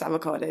 5 boxes of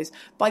avocados.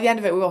 By the end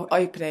of it,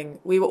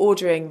 we were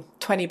ordering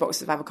 20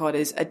 boxes of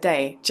avocados a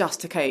day just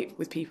to cope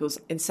with people's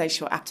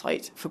insatiable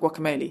appetite for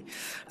guacamole.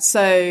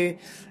 So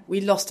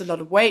we lost a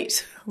lot of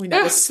weight. We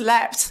never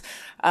slept.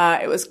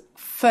 It was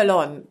full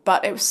on,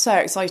 but it was so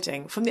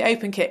exciting. From the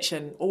open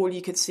kitchen, all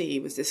you could see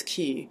was this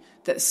queue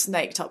that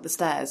snaked up the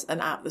stairs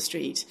and out the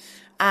street.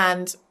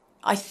 And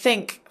I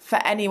think for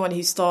anyone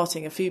who's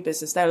starting a food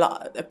business, they'll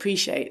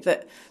appreciate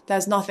that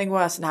there's nothing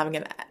worse than having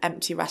an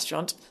empty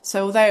restaurant.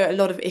 So although a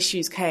lot of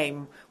issues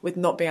came with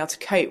not being able to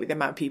cope with the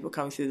amount of people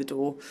coming through the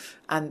door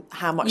and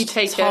how much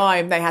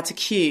time they had to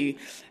queue,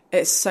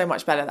 it's so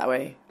much better that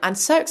way. And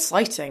so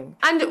exciting.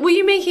 And were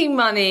you making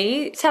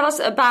money? Tell us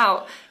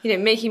about,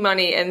 making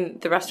money in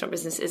the restaurant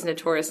business is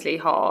notoriously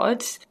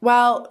hard.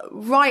 Well,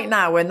 right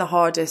now we're in the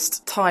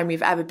hardest time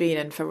we've ever been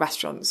in for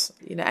restaurants.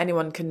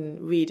 Anyone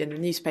can read in the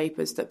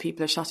newspapers that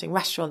people are shutting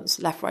restaurants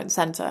left, right and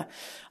centre.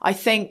 I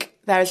think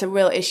there is a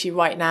real issue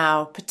right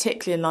now,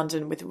 particularly in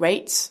London, with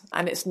rates.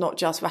 And it's not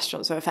just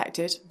restaurants that are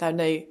affected. There are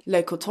no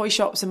local toy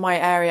shops in my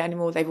area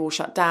anymore. They've all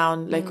shut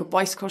down. Local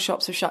bicycle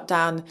shops have shut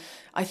down.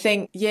 I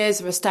think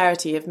years of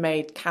austerity have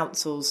made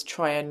councils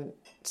try and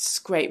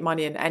scrape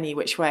money in any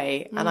which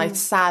way. And I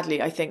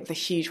think the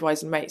huge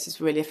rise in rates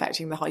is really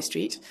affecting the high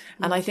street.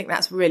 And I think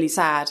that's really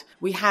sad.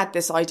 We had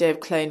this idea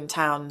of Clone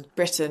Town,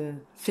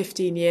 Britain,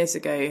 15 years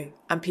ago,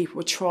 and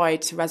people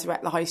tried to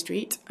resurrect the high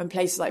street, and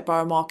places like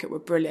Borough Market were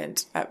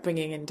brilliant at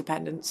bringing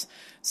independence.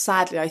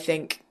 Sadly, I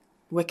think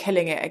we're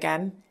killing it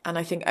again. And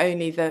I think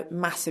only the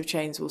massive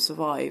chains will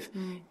survive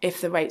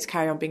if the rates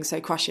carry on being so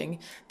crushing.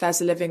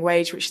 There's a living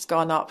wage which has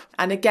gone up.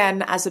 And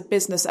again, as a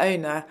business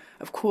owner,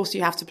 of course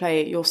you have to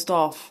pay your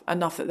staff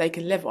enough that they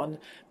can live on.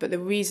 But the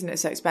reason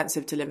it's so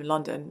expensive to live in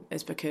London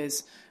is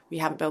because we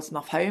haven't built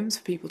enough homes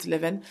for people to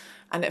live in.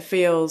 And it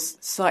feels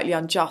slightly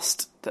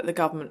unjust that the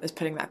government is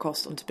putting that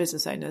cost onto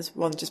business owners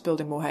rather than just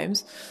building more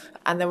homes.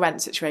 And the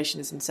rent situation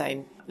is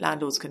insane.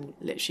 Landlords can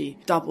literally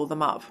double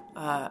them up.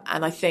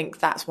 And I think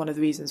that's one of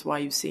the reasons why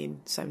you've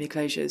seen so many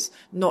closures,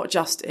 not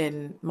just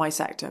in my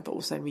sector, but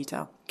also in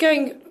retail.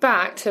 Going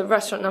back to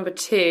restaurant number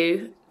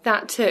 2,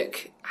 that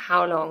took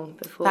how long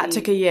before? That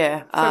took a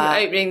year. From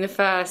opening the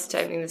first to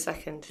opening the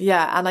second.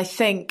 Yeah, and I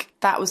think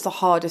that was the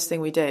hardest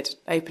thing we did,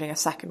 opening a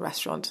second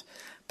restaurant.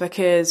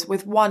 Because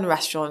with one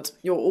restaurant,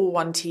 you're all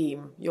one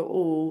team. You're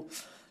all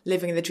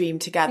living the dream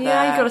together.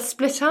 Yeah, you've got to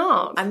split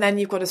up. And then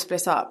you've got to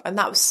split up. And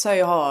that was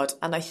so hard.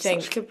 And I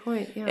think such a good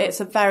point, yeah. It's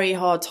a very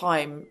hard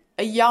time.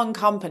 A young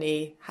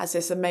company has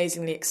this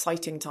amazingly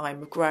exciting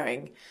time of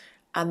growing.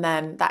 And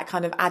then that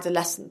kind of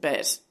adolescent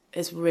bit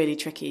is really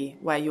tricky,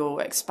 where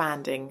you're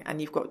expanding and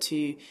you've got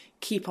to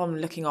keep on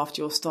looking after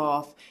your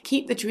staff,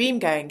 keep the dream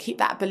going, keep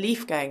that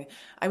belief going.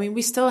 I mean,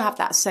 we still have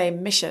that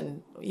same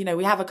mission.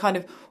 We have a kind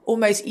of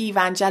almost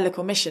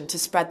evangelical mission to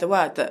spread the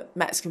word that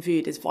Mexican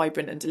food is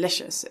vibrant and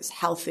delicious. It's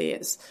healthy,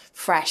 it's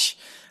fresh.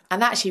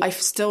 And actually, I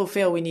still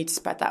feel we need to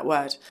spread that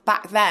word.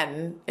 Back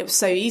then, it was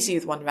so easy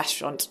with one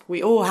restaurant.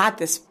 We all had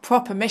this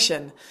proper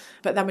mission.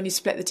 But then when you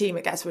split the team,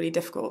 it gets really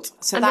difficult.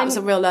 So that was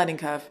a real learning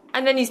curve.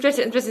 And then you split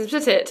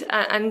it.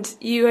 And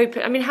you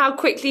open... I mean, how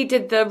quickly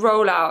did the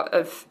rollout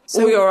of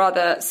all your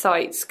other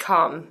sites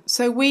come?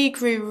 So we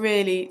grew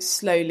really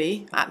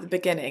slowly at the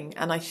beginning.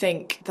 And I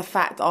think the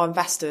fact that our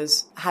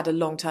investors had a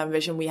long-term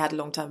vision, we had a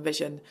long-term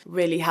vision,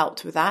 really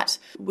helped with that.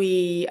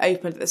 We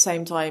opened at the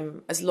same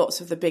time as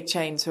lots of the big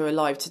chains who are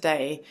alive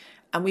today.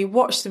 And we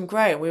watched them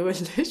grow, and we were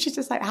literally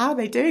just like, how are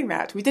they doing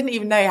that? We didn't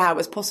even know how it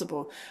was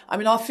possible. I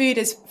mean, our food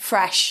is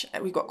fresh.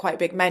 We've got quite a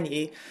big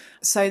menu.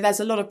 So there's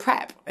a lot of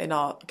prep in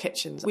our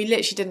kitchens. We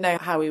literally didn't know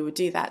how we would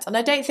do that. And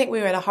I don't think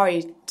we were in a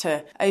hurry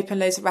to open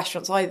loads of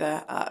restaurants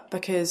either,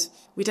 because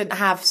we didn't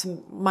have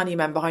some money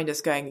men behind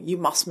us going, you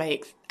must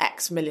make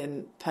X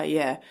million per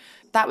year.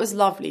 That was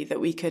lovely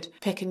that we could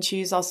pick and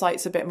choose our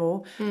sites a bit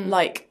more.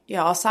 Like,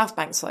 our South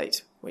Bank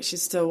site, which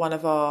is still one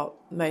of our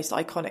most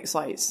iconic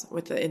sites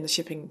in the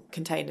shipping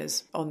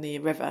containers on the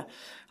river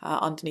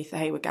underneath the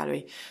Hayward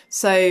Gallery.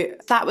 So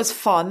that was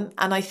fun.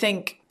 And I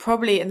think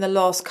probably in the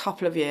last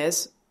couple of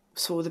years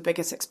saw the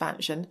biggest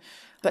expansion.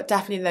 But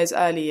definitely in those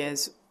early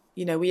years,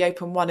 we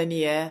opened one in a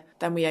year.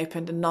 Then we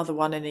opened another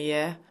one in a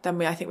year.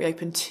 Then I think we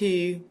opened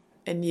 2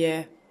 in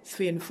year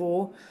 3 and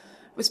 4.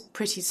 was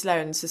pretty slow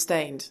and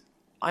sustained.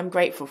 I'm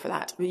grateful for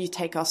that. We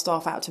take our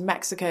staff out to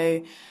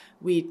Mexico.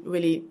 We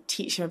really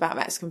teach them about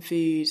Mexican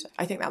food.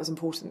 I think that was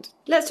important.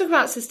 Let's talk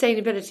about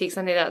sustainability, because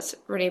I know that's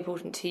really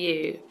important to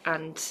you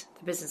and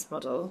the business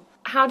model.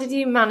 How did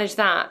you manage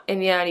that in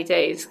the early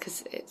days?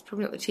 Because it's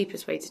probably not the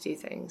cheapest way to do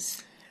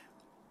things.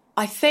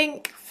 I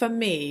think for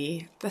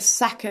me, the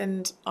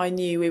second I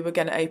knew we were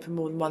going to open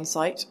more than one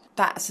site,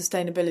 that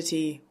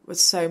sustainability was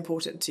so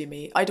important to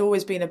me. I'd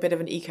always been a bit of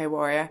an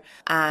eco-warrior,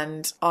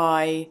 and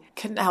I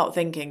couldn't help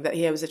thinking that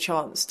here was a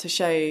chance to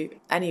show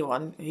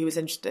anyone who was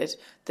interested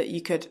that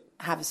you could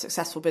have a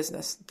successful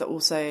business that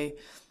also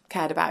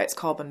cared about its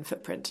carbon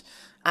footprint.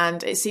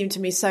 And it seemed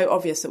to me so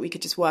obvious that we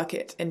could just work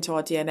it into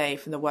our DNA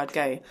from the word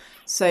go.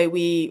 So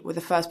we were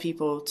the first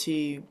people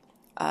to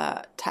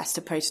test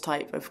a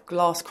prototype of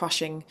glass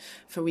crushing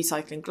for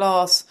recycling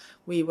glass.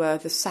 We were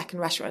the second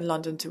restaurant in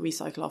London to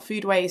recycle our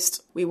food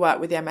waste. We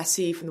worked with the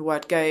MSC from the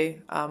word go.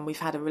 We've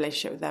had a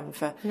relationship with them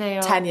for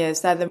 10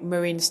 years. They're the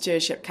Marine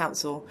Stewardship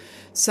Council.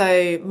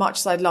 So much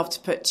as I'd love to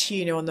put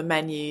tuna on the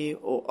menu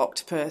or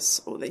octopus,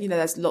 or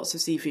there's lots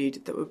of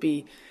seafood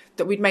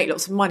that we'd make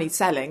lots of money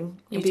selling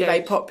and be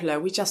very popular,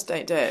 we just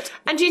don't do it.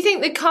 And do you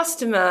think the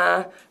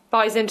customer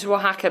buys into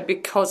Oaxaca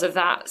because of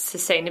that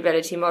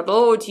sustainability model,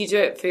 or do you do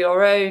it for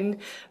your own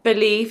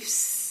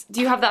beliefs? Do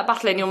you have that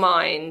battle in your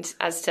mind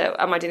as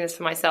to, am I doing this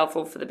for myself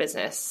or for the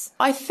business?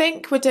 I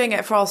think we're doing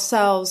it for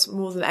ourselves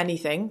more than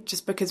anything,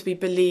 just because we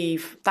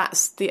believe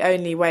that's the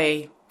only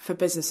way for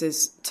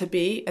businesses to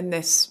be in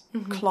this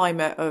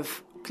climate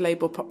of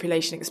global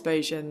population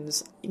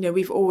explosions.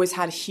 We've always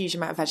had a huge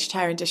amount of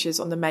vegetarian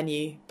dishes on the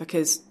menu,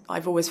 because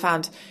I've always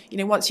found,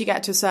 once you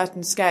get to a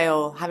certain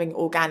scale, having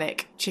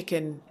organic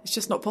chicken, it's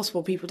just not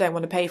possible. People don't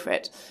want to pay for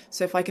it.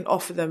 So if I can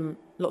offer them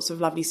lots of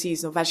lovely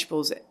seasonal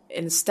vegetables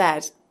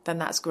instead, then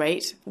that's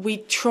great. We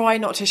try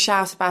not to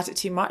shout about it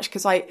too much,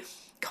 because I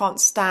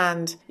can't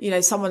stand,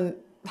 someone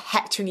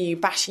hectoring you,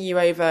 bashing you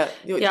over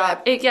your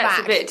it gets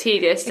back. A bit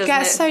tedious, doesn't it? It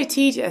gets so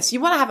tedious. You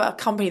want to have a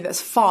company that's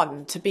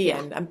fun to be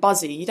in and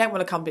buzzy. You don't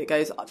want a company that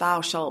goes,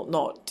 thou shalt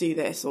not do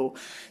this. So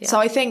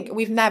I think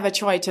we've never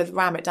tried to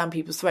ram it down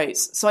people's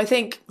throats. So I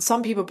think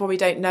some people probably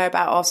don't know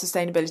about our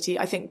sustainability.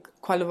 I think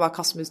quite a lot of our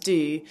customers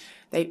do.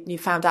 You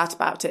found out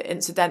about it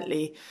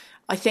incidentally.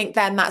 I think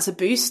then that's a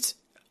boost.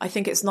 I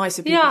think it's nice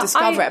if people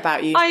discover it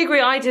about you. I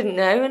agree. I didn't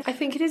know, and I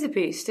think it is a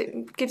boost.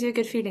 It gives you a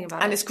good feeling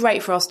about it. And it's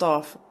great for our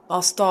staff.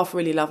 Our staff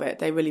really love it.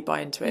 They really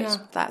buy into it. Yeah.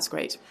 That's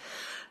great.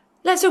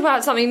 Let's talk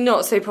about something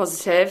not so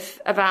positive,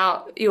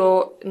 about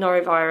your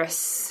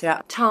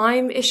norovirus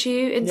time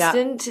issue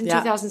incident in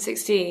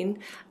 2016.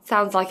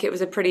 Sounds like it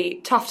was a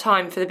pretty tough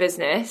time for the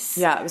business.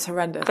 Yeah, it was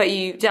horrendous. But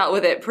you dealt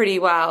with it pretty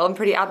well and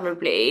pretty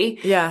admirably.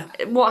 Yeah.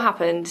 What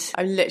happened?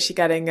 I'm literally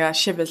getting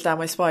shivers down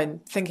my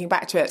spine thinking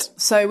back to it.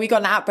 So we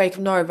got an outbreak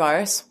of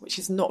norovirus, which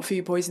is not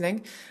food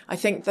poisoning. I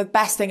think the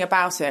best thing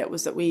about it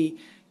was that we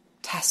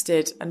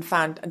tested and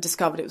found and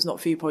discovered it was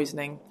not food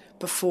poisoning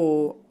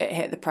before it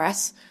hit the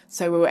press.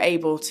 So we were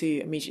able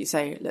to immediately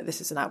say, look,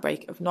 this is an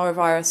outbreak of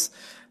norovirus.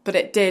 But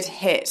it did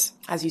hit,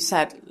 as you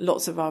said,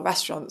 lots of our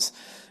restaurants.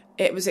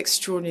 It was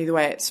extraordinary the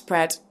way it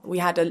spread. We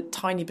had a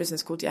tiny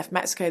business called DF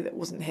Mexico that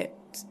wasn't hit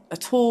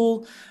at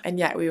all, and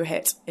yet we were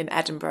hit in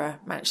Edinburgh,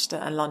 Manchester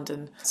and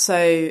London.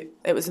 So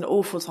it was an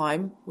awful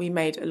time. We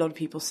made a lot of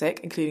people sick,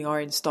 including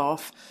our own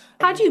staff.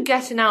 How do you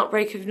get an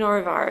outbreak of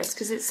norovirus?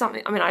 Because it's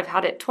something, I've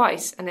had it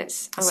twice, and I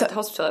went to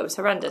hospital, it was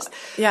horrendous.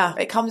 Yeah,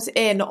 it comes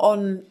in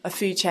on a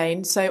food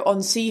chain. So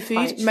on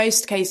seafood,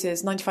 most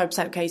cases,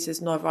 95% of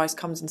cases, norovirus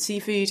comes in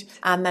seafood,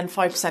 and then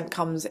 5%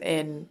 comes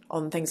in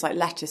on things like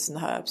lettuce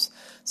and herbs.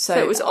 So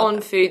it was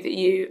on food that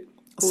you...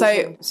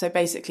 So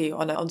basically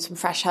on some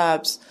fresh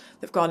herbs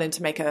that have gone in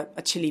to make a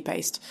chili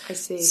paste. I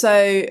see.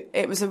 So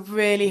it was a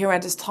really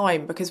horrendous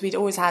time, because we'd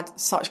always had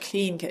such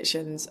clean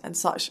kitchens and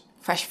such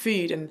fresh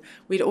food, and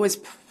we'd always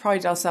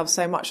prided ourselves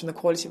so much on the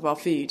quality of our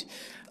food.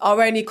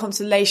 Our only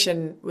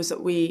consolation was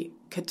that we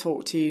could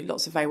talk to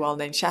lots of very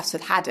well-known chefs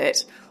that had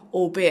it,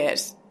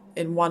 albeit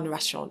in one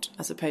restaurant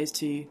as opposed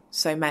to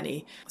so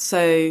many.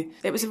 So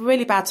it was a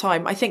really bad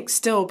time. I think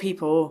still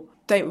people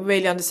don't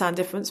really understand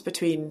the difference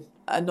between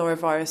a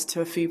norovirus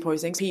to a food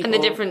poisoning. People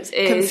and the difference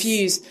is...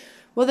 confused.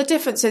 Well, the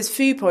difference is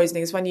food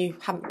poisoning is when you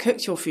haven't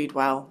cooked your food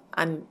well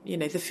and,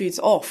 the food's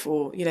off,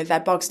 or, there are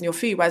bugs in your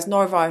food, whereas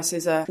norovirus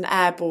is an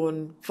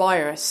airborne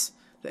virus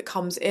that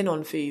comes in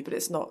on food, but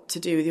it's not to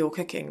do with your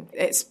cooking.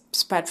 It's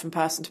spread from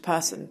person to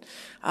person,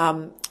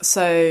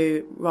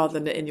 so rather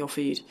than in your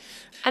food.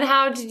 And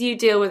how did you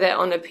deal with it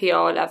on a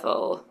PR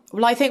level?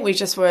 Well, I think we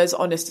just were as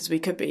honest as we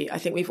could be. I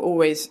think we've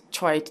always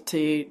tried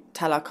to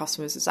tell our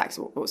customers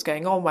exactly what's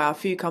going on, where our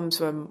food comes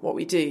from, what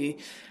we do.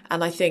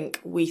 And I think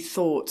we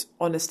thought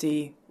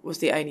honesty was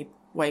the only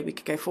way we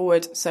could go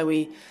forward. So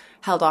we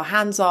held our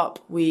hands up.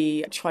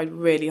 We tried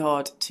really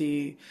hard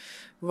to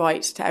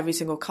write to every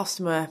single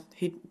customer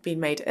who'd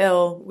been made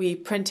ill. We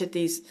printed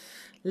these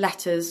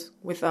letters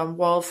with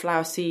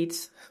wildflower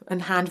seeds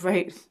and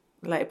handwrote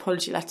like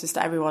apology letters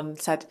to everyone,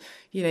 said,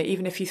 you know,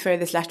 even if you throw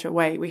this letter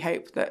away, we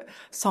hope that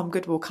some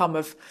good will come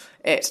of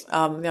it.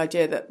 The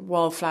idea that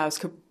wildflowers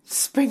could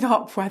spring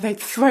up where they'd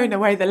thrown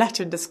away the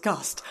letter in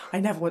disgust. I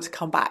never want to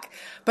come back.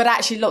 But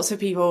actually lots of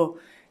people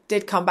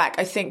did come back,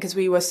 I think, because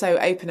we were so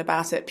open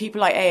about it.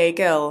 People like A.A.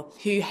 Gill,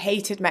 who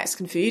hated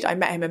Mexican food. I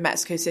met him in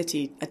Mexico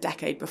City a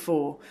decade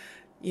before,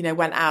 you know,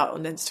 went out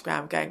on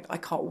Instagram going, I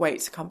can't wait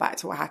to come back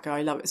to Oaxaca.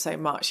 I love it so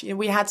much. You know,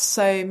 we had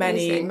so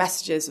many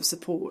messages of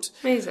support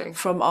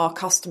from our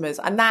customers.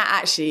 And that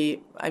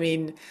actually, I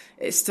mean,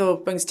 it still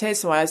brings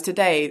tears to my eyes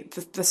today.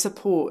 The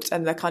support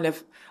and the kind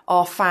of,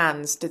 our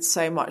fans did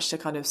so much to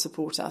kind of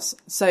support us.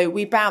 So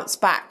we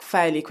bounced back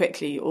fairly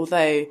quickly,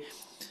 although,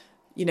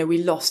 you know,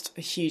 we lost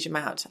a huge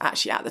amount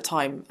actually at the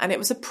time. And it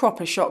was a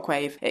proper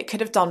shockwave. It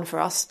could have done for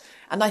us.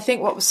 And I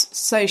think what was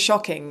so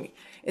shocking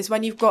is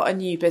when you've got a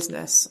new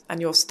business and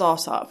you're a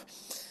startup,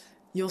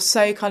 you're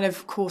so kind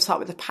of caught up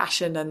with the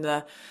passion and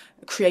the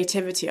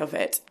creativity of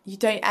it. You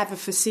don't ever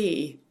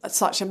foresee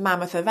such a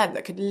mammoth event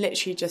that could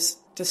literally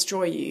just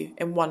destroy you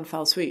in one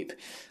fell swoop.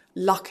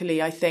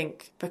 Luckily, I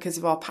think, because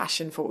of our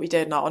passion for what we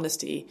did and our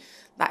honesty,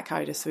 that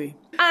carried us through.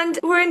 And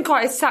we're in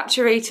quite a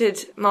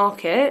saturated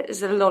market.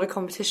 There's a lot of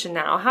competition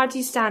now. How do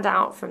you stand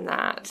out from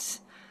that?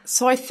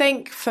 So I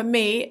think for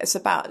me, it's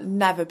about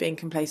never being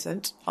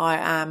complacent. I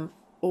am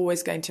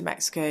always going to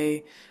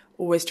Mexico,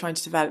 always trying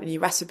to develop new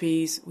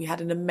recipes. We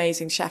had an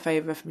amazing chef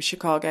over from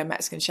Chicago, a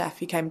Mexican chef.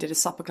 He came and did a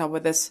supper club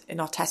with us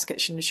in our test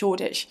kitchen in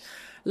Shoreditch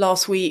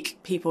last week.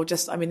 People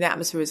just, I mean, the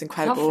atmosphere was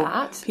incredible.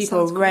 Love that.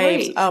 People Sounds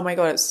raved. great. Oh my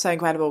God, it's so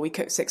incredible. We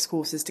cooked 6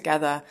 courses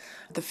together.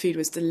 The food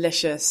was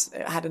delicious.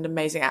 It had an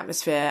amazing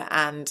atmosphere.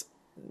 And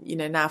you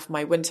know, now for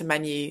my winter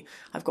menu,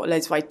 I've got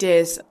loads of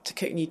ideas to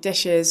cook new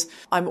dishes.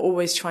 I'm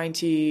always trying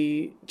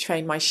to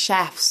train my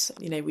chefs.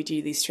 You know, we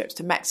do these trips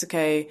to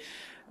Mexico,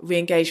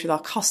 re-engage with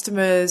our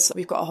customers.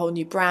 We've got a whole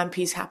new brand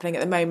piece happening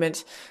at the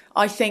moment.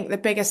 I think the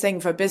biggest thing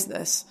for a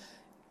business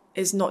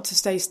is not to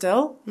stay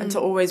still and to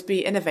always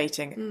be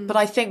innovating. But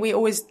I think we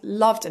always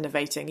loved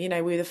innovating. You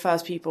know, we were the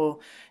first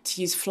people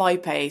to use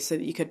FlyPay so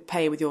that you could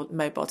pay with your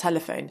mobile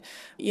telephone.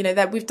 You know,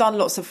 that we've done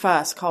lots of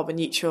first, carbon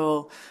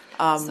neutral.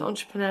 It's the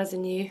entrepreneurs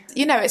in you.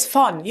 You know, it's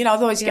fun. You know,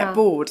 otherwise you get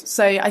bored.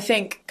 So I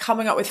think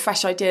coming up with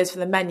fresh ideas for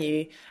the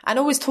menu and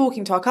always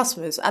talking to our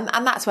customers. And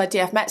that's where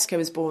DF Mexico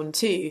was born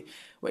too,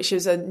 which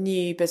is a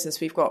new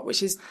business we've got,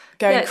 which is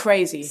going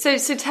crazy. So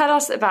tell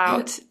us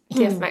about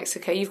DF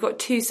Mexico. You've got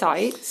 2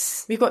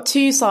 sites. We've got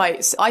 2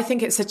 sites. I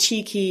think it's a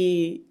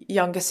cheeky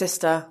younger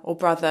sister or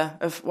brother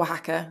of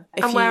Oaxaca.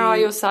 And where are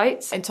your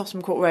sites? In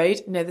Tottenham Court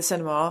Road, near the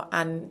cinema,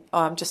 and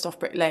just off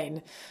Brick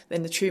Lane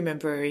in the Truman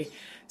Brewery.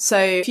 So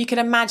if you can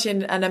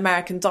imagine an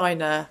American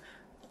diner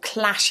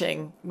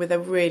clashing with a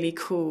really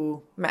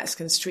cool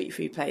Mexican street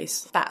food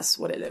place, that's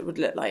what it would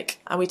look like.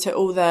 And we took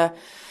all the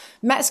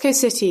Mexico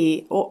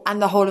City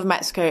and the whole of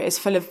Mexico is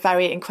full of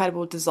very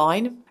incredible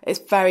design. It's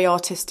very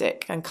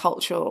artistic and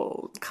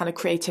cultural, kind of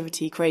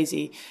creativity,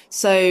 crazy.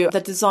 So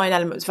the design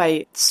element was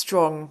very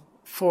strong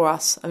for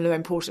us and very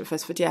important for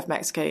us for DF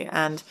Mexico.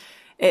 And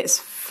it's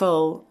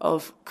full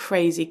of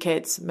crazy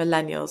kids,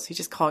 millennials, who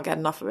just can't get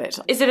enough of it.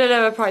 Is it a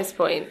lower price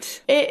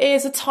point? It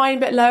is a tiny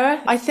bit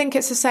lower. I think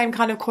it's the same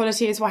kind of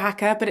quality as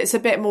Oaxaca, but it's a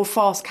bit more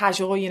fast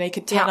casual. You know, you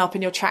could turn up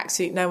in your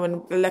tracksuit, no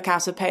one will look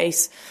out of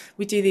pace.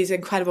 We do these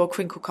incredible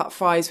crinkle cut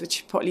fries with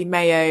chipotle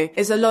mayo.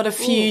 There's a lot of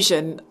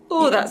fusion.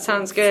 Oh, that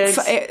sounds good.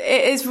 It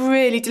is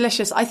really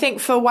delicious. I think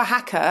for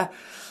Oaxaca,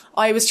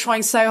 I was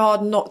trying so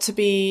hard not to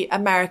be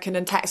American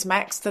and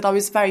Tex-Mex that I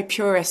was very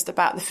purist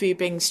about the food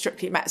being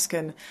strictly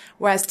Mexican,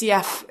 whereas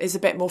DF is a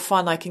bit more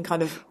fun. I can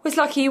kind of... Well, it's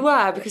lucky you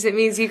were, because it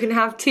means you can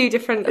have 2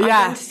 different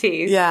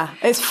identities. Yeah,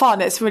 it's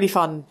fun. It's really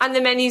fun. And the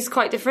menu's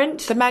quite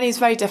different? The menu's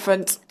very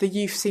different. The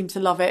youth seem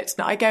to love it.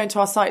 I go into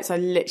our sites,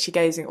 I'm literally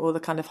gazing at all the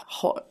kind of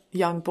hot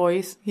young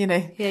boys, you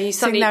know. Yeah, you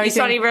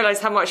suddenly realise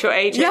how much you're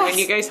aging when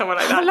you go somewhere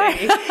like that,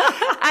 don't you?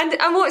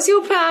 And what's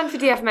your plan for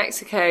DF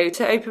Mexico?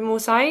 To open more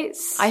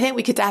sites? I think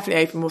we could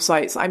definitely open more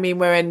sites. I mean,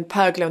 we're in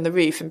Pergola on the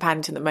Roof in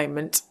Paddington at the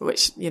moment,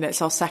 which, you know,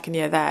 it's our 2nd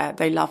year there.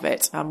 They love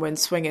it. We're in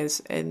Swingers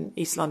in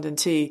East London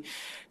too.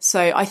 So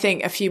I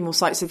think a few more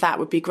sites of that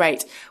would be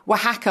great.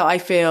 Oaxaca, I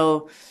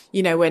feel,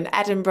 you know, we're in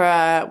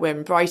Edinburgh, we're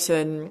in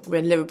Brighton, we're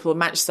in Liverpool,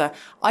 Manchester.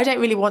 I don't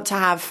really want to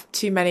have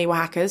too many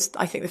Oaxacas.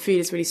 I think the food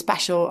is really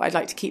special. I'd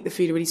like to keep the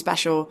food really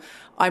special.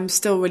 I'm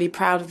still really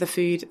proud of the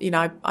food. You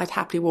know, I'd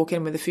happily walk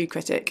in with a food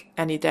critic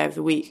any day of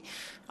the week.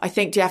 I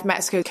think DF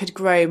Mexico could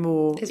grow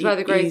more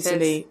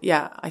easily.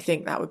 Yeah, I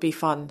think that would be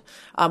fun.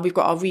 We've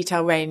got our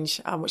retail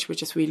range, which we're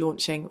just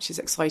relaunching, which is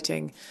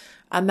exciting.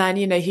 And then,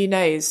 you know, who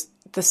knows,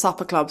 the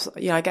supper clubs,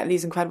 you know, I get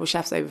these incredible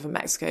chefs over from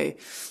Mexico.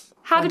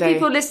 How one do day.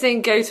 people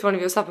listening go to one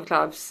of your supper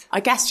clubs? I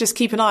guess just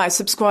keep an eye,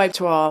 subscribe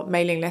to our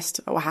mailing list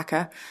at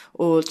Oaxaca,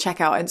 or check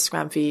out our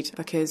Instagram feed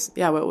because,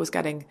 we're always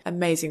getting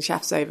amazing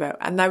chefs over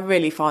and they're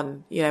really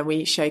fun.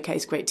 We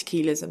showcase great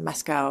tequilas and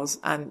mezcals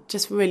and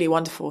just really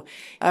wonderful.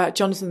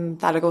 Jonathan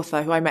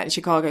Zaragoza, who I met in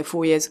Chicago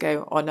 4 years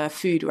ago on a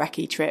food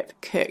recce trip,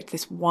 cooked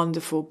this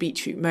wonderful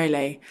beetroot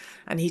mole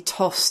and he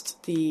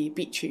tossed the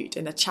beetroot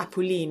in a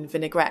chapulin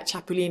vinaigrette.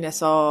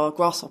 Chapulines are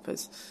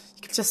grasshoppers.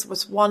 Just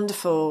was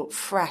wonderful,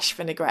 fresh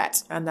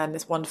vinaigrette, and then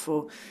this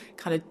wonderful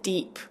kind of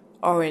deep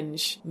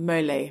orange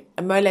mole.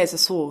 And mole is a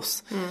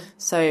sauce.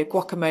 So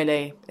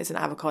guacamole is an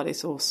avocado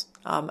sauce.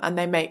 And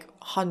they make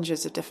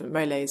hundreds of different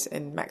moles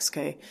in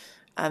Mexico.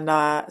 And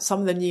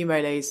some of the new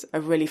moles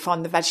are really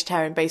fun, the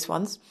vegetarian-based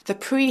ones. The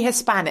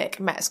pre-Hispanic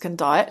Mexican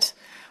diet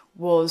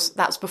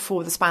that's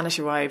before the Spanish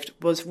arrived,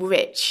 was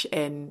rich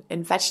in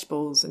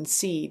vegetables and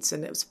seeds,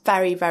 and it was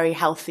very, very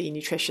healthy,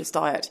 nutritious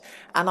diet.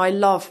 And I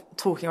love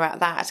talking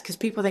about that because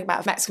people think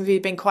about Mexican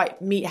food being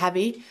quite meat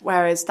heavy,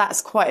 whereas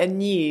that's quite a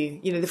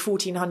new, the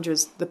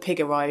 1400s, the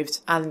pig arrived,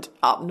 and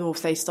up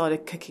north they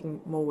started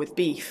cooking more with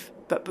beef.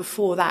 But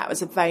before that, it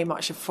was very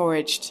much a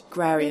foraged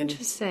agrarian.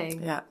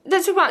 Interesting. Yeah.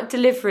 Let's talk about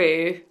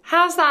Deliveroo.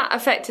 How's that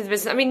affected the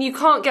business? I mean, you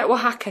can't get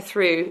Oaxaca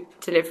through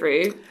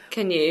Deliveroo,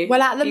 can you?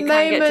 Well, at the you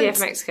moment... You can get DF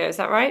Mexico, is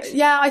that right?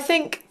 Yeah, I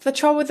think the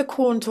trouble with the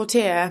corn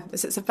tortilla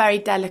is it's a very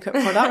delicate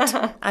product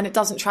and it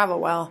doesn't travel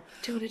well.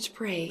 Do you want it to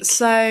break?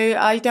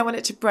 So you don't want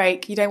it to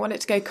break. You don't want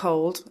it to go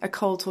cold. A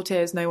cold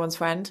tortilla is no one's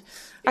friend.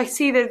 I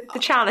see the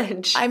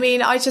challenge. I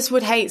mean, I just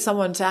would hate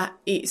someone to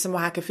eat some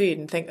Oaxaca food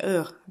and think,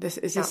 ugh, this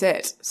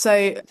it?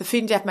 So the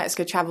food in DF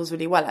Mexico travels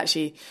really well,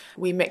 actually.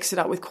 We mix it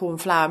up with corn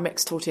flour,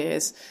 mixed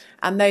tortillas,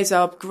 and those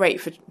are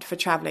great for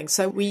travelling.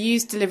 So we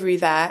use Deliveroo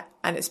there,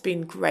 and it's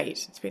been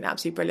great. It's been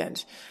absolutely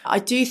brilliant. I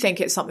do think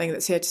it's something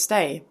that's here to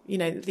stay.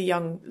 The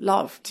young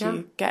love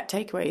to get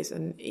takeaways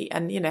and eat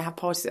and, have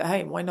parties at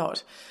home. Why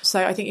not?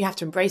 So I think you have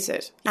to embrace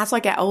it. As I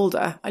get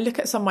older, I look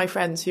at some of my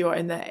friends who are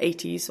in their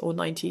 80s or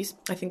 90s.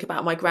 I think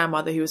about my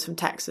grandmother who was from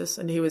Texas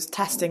and who was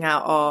testing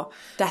out our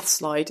death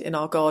slide in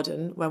our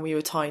garden when we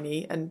were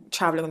tiny and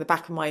travelling on the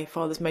back of my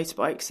father's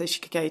motorbike so she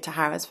could go to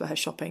Harrods for her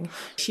shopping.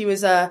 She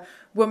was a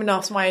woman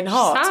after my own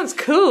heart. Sounds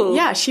cool.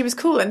 Yeah, she was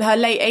cool. In her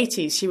late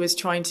 80s, she was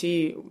trying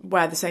to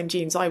wear the same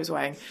jeans I was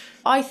wearing.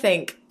 I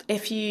think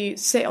if you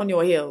sit on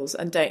your heels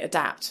and don't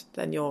adapt,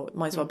 then you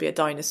might as well be a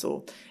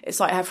dinosaur.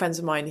 It's like I have friends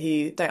of mine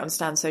who don't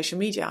understand social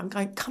media. I'm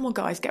going, come on,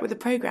 guys, get with the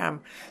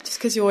programme. Just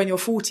because you're in your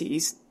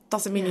 40s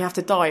doesn't mean you have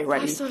to die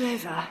already. That's not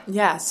over.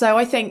 Yeah, so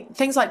I think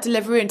things like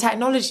Deliveroo and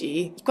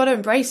technology, you've got to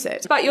embrace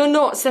it. But you're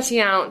not setting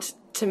out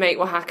to make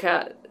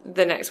Oaxaca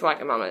the next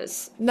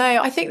Wagamamas. No,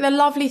 I think the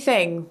lovely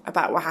thing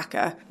about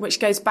Oaxaca, which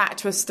goes back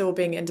to us still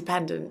being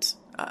independent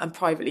and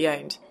privately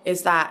owned,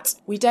 is that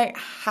we don't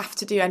have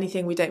to do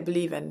anything we don't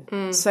believe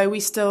in. So we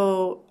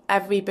still,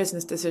 every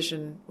business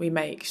decision we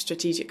make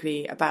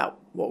strategically about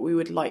what we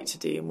would like to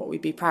do and what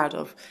we'd be proud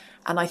of.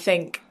 And I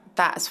think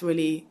that's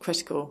really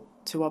critical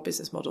to our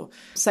business model.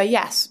 So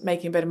yes,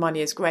 making a bit of money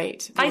is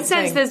great. I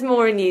sense there's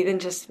more in you than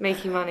just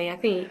making money. I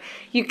think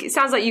it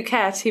sounds like you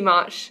care too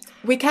much.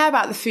 We care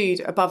about the food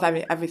above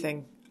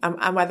everything.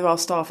 And whether our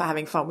staff are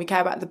having fun. We care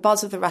about the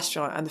buzz of the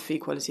restaurant and the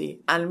food quality.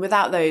 And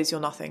without those,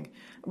 you're nothing.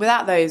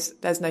 Without those,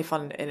 there's no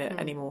fun in it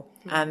anymore.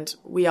 And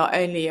we are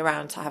only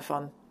around to have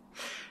fun.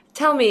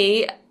 Tell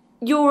me,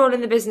 your role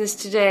in the business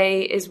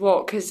today is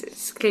what? Because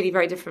it's clearly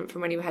very different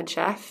from when you were head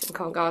chef in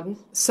Covent Garden.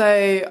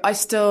 So I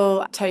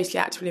still totally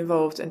actively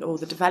involved in all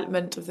the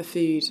development of the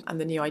food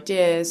and the new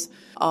ideas.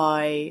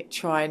 I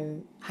try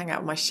and hang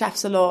out with my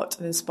chefs a lot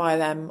and inspire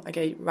them. I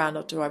go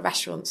round to our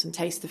restaurants and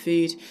taste the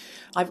food.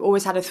 I've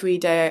always had a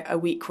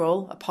 3-day-a-week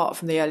role, apart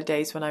from the early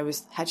days when I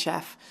was head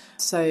chef.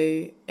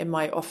 So in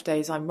my off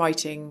days, I'm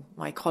writing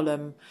my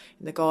column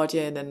in The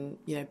Guardian and,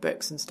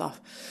 books and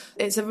stuff.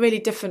 It's a really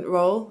different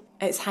role.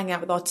 It's hanging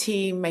out with our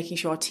team, making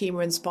sure our team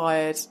are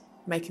inspired,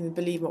 making them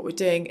believe in what we're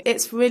doing.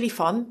 It's really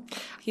fun.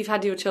 You've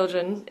had your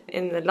children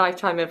in the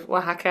lifetime of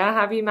Oaxaca. How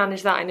have you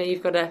managed that? I know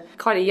you've got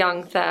quite a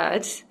young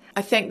third.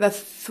 I think the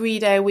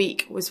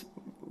 3-day-a-week was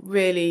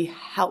really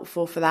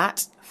helpful for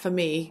that, for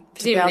me.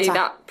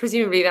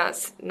 Presumably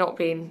that's not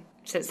been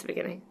since the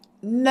beginning.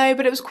 No,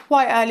 but it was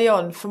quite early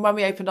on, from when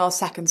we opened our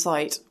second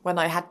site, when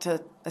I had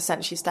to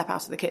essentially step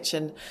out of the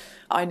kitchen.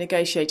 I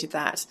negotiated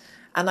that.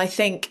 And I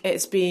think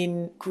it's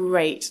been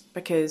great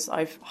because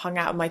I've hung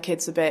out with my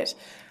kids a bit.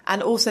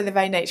 And also the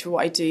very nature of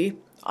what I do.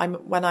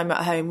 When I'm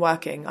at home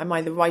working, I'm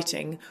either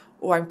writing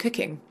or I'm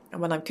cooking. And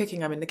when I'm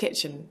cooking, I'm in the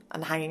kitchen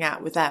and hanging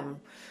out with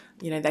them.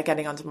 They're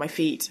getting under my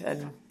feet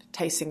and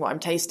tasting what I'm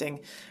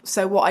tasting.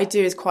 So what I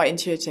do is quite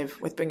intuitive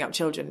with bringing up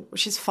children,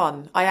 which is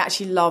fun. I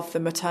actually love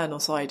the maternal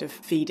side of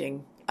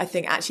feeding. I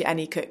think actually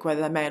any cook, whether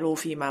they're male or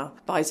female,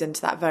 buys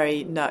into that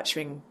very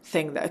nurturing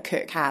thing that a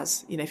cook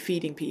has.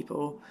 Feeding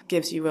people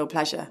gives you real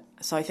pleasure.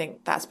 So I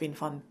think that's been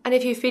fun. And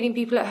if you're feeding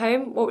people at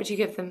home, what would you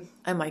give them?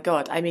 Oh my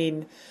God. I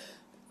mean,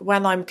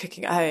 when I'm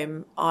cooking at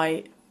home,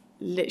 I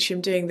literally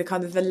am doing the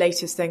kind of the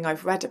latest thing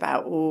I've read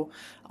about.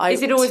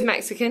 Is it always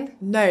Mexican?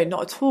 No,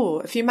 not at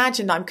all. If you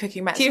imagine I'm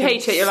cooking Mexican, do you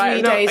hate it? You're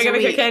like, I'm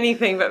going to cook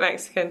anything but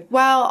Mexican.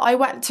 Well, I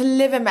went to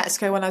live in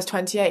Mexico when I was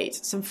 28.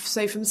 So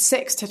from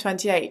 6 to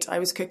 28, I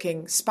was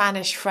cooking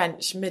Spanish,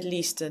 French, Middle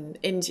Eastern,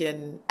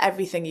 Indian,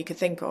 everything you could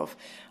think of.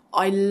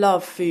 I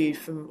love food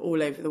from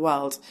all over the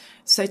world.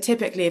 So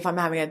typically if I'm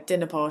having a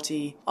dinner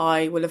party,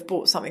 I will have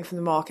bought something from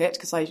the market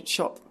because I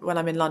shop when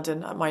I'm in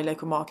London at my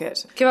local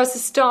market. Give us a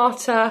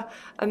starter,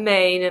 a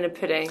main and a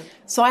pudding.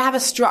 So I have a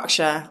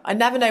structure. I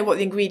never know what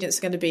the ingredients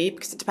are going to be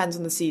because it depends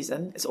on the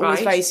season. It's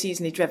always very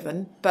seasonally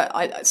driven.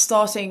 But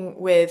starting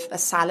with a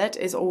salad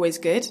is always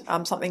good.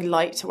 Something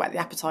light to whet the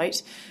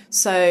appetite.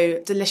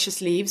 So delicious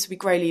leaves. We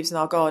grow leaves in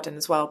our garden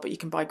as well, but you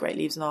can buy great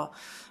leaves in our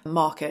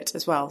market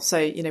as well.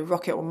 So,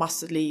 rocket or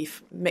mustard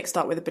leaf mixed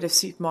up with a bit of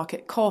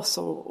supermarket cos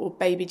or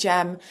baby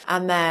gem,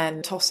 and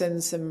then toss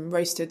in some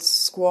roasted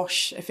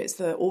squash if it's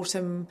the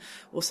autumn,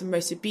 or some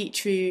roasted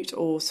beetroot,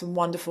 or some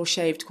wonderful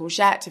shaved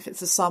courgette if it's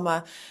the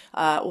summer,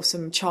 or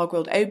some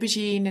char-grilled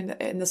aubergine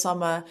in the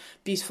summer,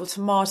 beautiful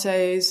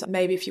tomatoes.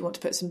 Maybe if you want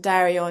to put some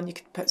dairy on, you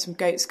could put some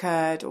goat's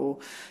curd, or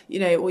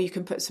you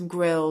can put some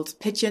grilled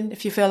pigeon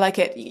if you feel like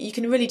it. You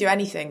can really do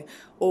anything.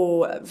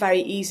 Or very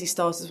easy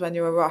starters when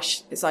you're in a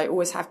rush is I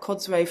always have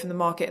cod's roe from the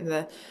market in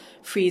the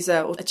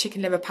freezer, or a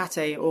chicken liver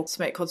pate or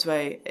smoked cod's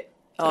roe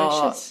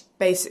are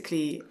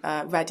basically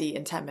ready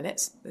in 10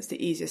 minutes. That's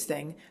the easiest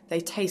thing.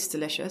 They taste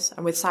delicious.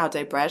 And with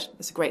sourdough bread,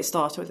 it's a great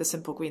starter with a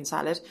simple green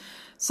salad.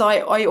 So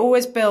I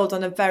always build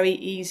on a very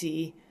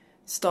easy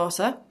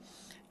starter,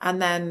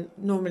 and then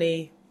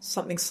normally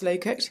something slow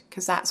cooked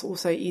because that's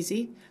also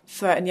easy.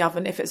 Throw it in the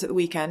oven if it's at the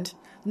weekend.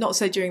 Not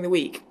so during the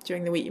week.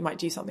 During the week, you might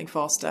do something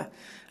faster.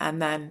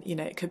 And then,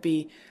 it could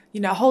be,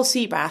 a whole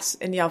sea bass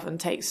in the oven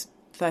takes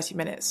 30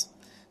 minutes.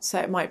 So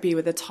it might be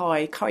with a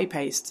Thai curry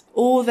paste.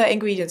 All the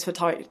ingredients for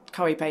Thai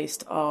curry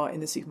paste are in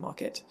the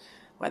supermarket,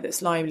 whether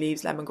it's lime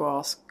leaves,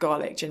 lemongrass,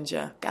 garlic,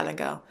 ginger,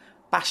 galangal.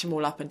 Bash them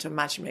all up into a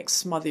magic mix,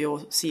 smother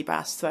your sea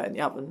bass, throw it in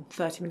the oven.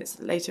 30 minutes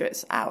later,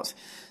 it's out.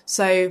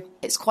 So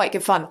it's quite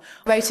good fun.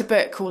 I wrote a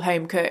book called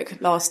Home Cook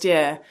last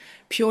year,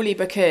 purely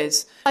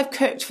because I've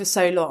cooked for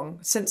so long,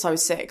 since I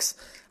was 6.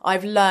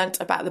 I've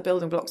learnt about the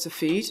building blocks of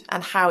food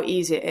and how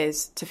easy it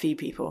is to feed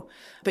people.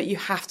 But you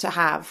have to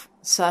have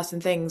certain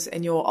things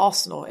in your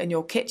arsenal, in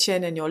your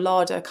kitchen, in your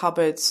larder,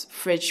 cupboards,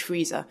 fridge,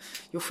 freezer.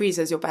 Your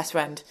freezer is your best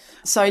friend.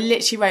 So I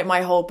literally wrote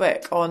my whole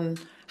book on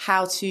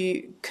how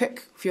to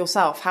cook for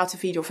yourself, how to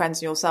feed your friends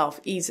and yourself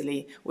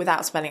easily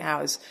without spending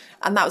hours.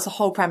 And that was the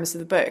whole premise of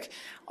the book.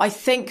 I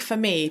think for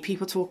me,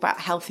 people talk about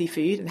healthy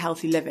food and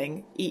healthy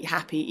living, eat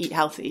happy, eat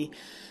healthy.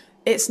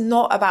 It's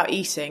not about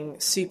eating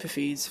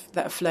superfoods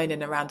that are flown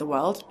in around the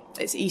world.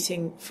 It's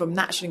eating from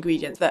natural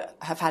ingredients that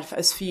have had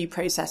as few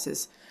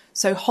processors.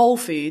 So whole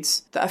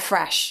foods that are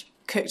fresh,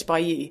 cooked by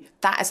you,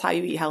 that is how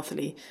you eat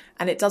healthily.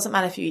 And it doesn't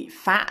matter if you eat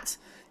fat,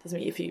 it doesn't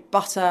matter if you eat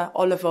butter,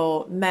 olive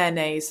oil,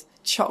 mayonnaise,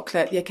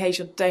 chocolate, the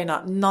occasional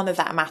donut, none of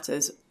that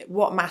matters.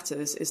 What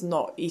matters is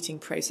not eating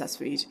processed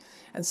food.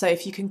 And so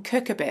if you can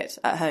cook a bit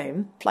at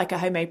home, like a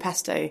homemade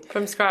pesto.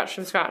 From scratch,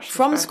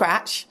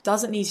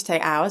 doesn't need to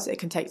take hours. It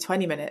can take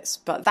 20 minutes.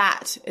 But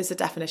that is the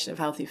definition of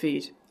healthy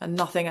food. And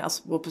nothing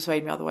else will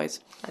persuade me otherwise.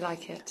 I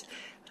like it.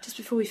 Just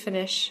before we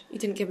finish, you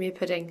didn't give me a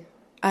pudding.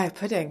 Oh,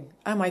 pudding.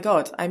 Oh my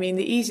God. I mean,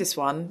 the easiest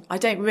one, I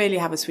don't really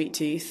have a sweet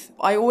tooth.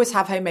 I always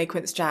have homemade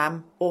quince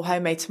jam or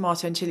homemade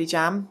tomato and chilli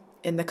jam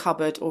in the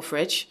cupboard or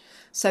fridge.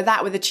 So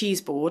that with a cheese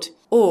board,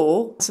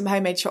 or some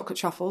homemade chocolate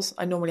truffles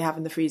I normally have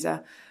in the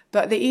freezer.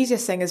 But the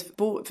easiest thing is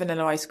bought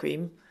vanilla ice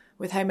cream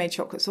with homemade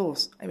chocolate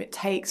sauce. I mean, it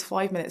takes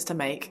 5 minutes to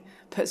make.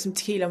 Put some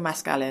tequila and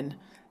mezcal in.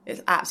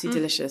 It's absolutely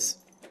delicious.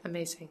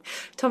 Amazing.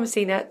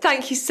 Thomasina,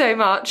 thank you so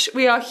much.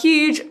 We are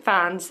huge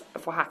fans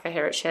of Oaxaca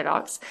here at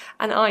SheerLuxe,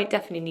 and I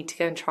definitely need to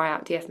go and try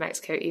out DF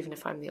Mexico, even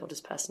if I'm the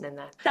oldest person in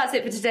there. That's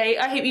it for today.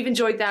 I hope you've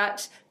enjoyed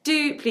that.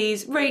 Do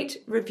please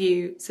rate,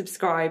 review,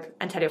 subscribe,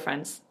 and tell your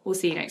friends. We'll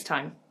see you next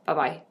time.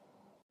 Bye-bye.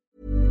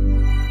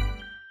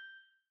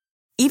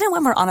 Even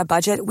when we're on a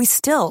budget, we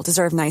still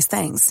deserve nice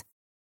things.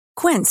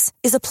 Quince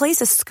is a place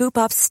to scoop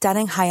up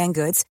stunning high-end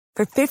goods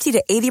for 50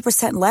 to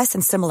 80% less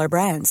than similar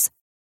brands.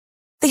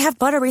 They have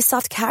buttery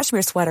soft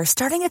cashmere sweaters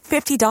starting at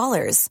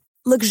 $50,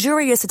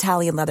 luxurious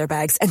Italian leather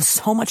bags, and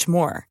so much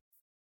more.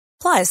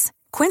 Plus,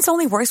 Quince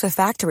only works with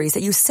factories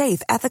that use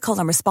safe, ethical,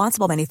 and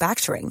responsible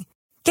manufacturing.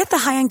 Get the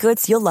high-end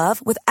goods you'll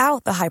love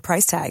without the high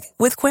price tag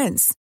with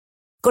Quince.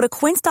 Go to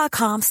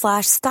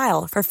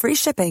quince.com/style for free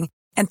shipping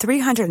and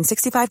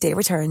 365-day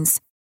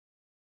returns.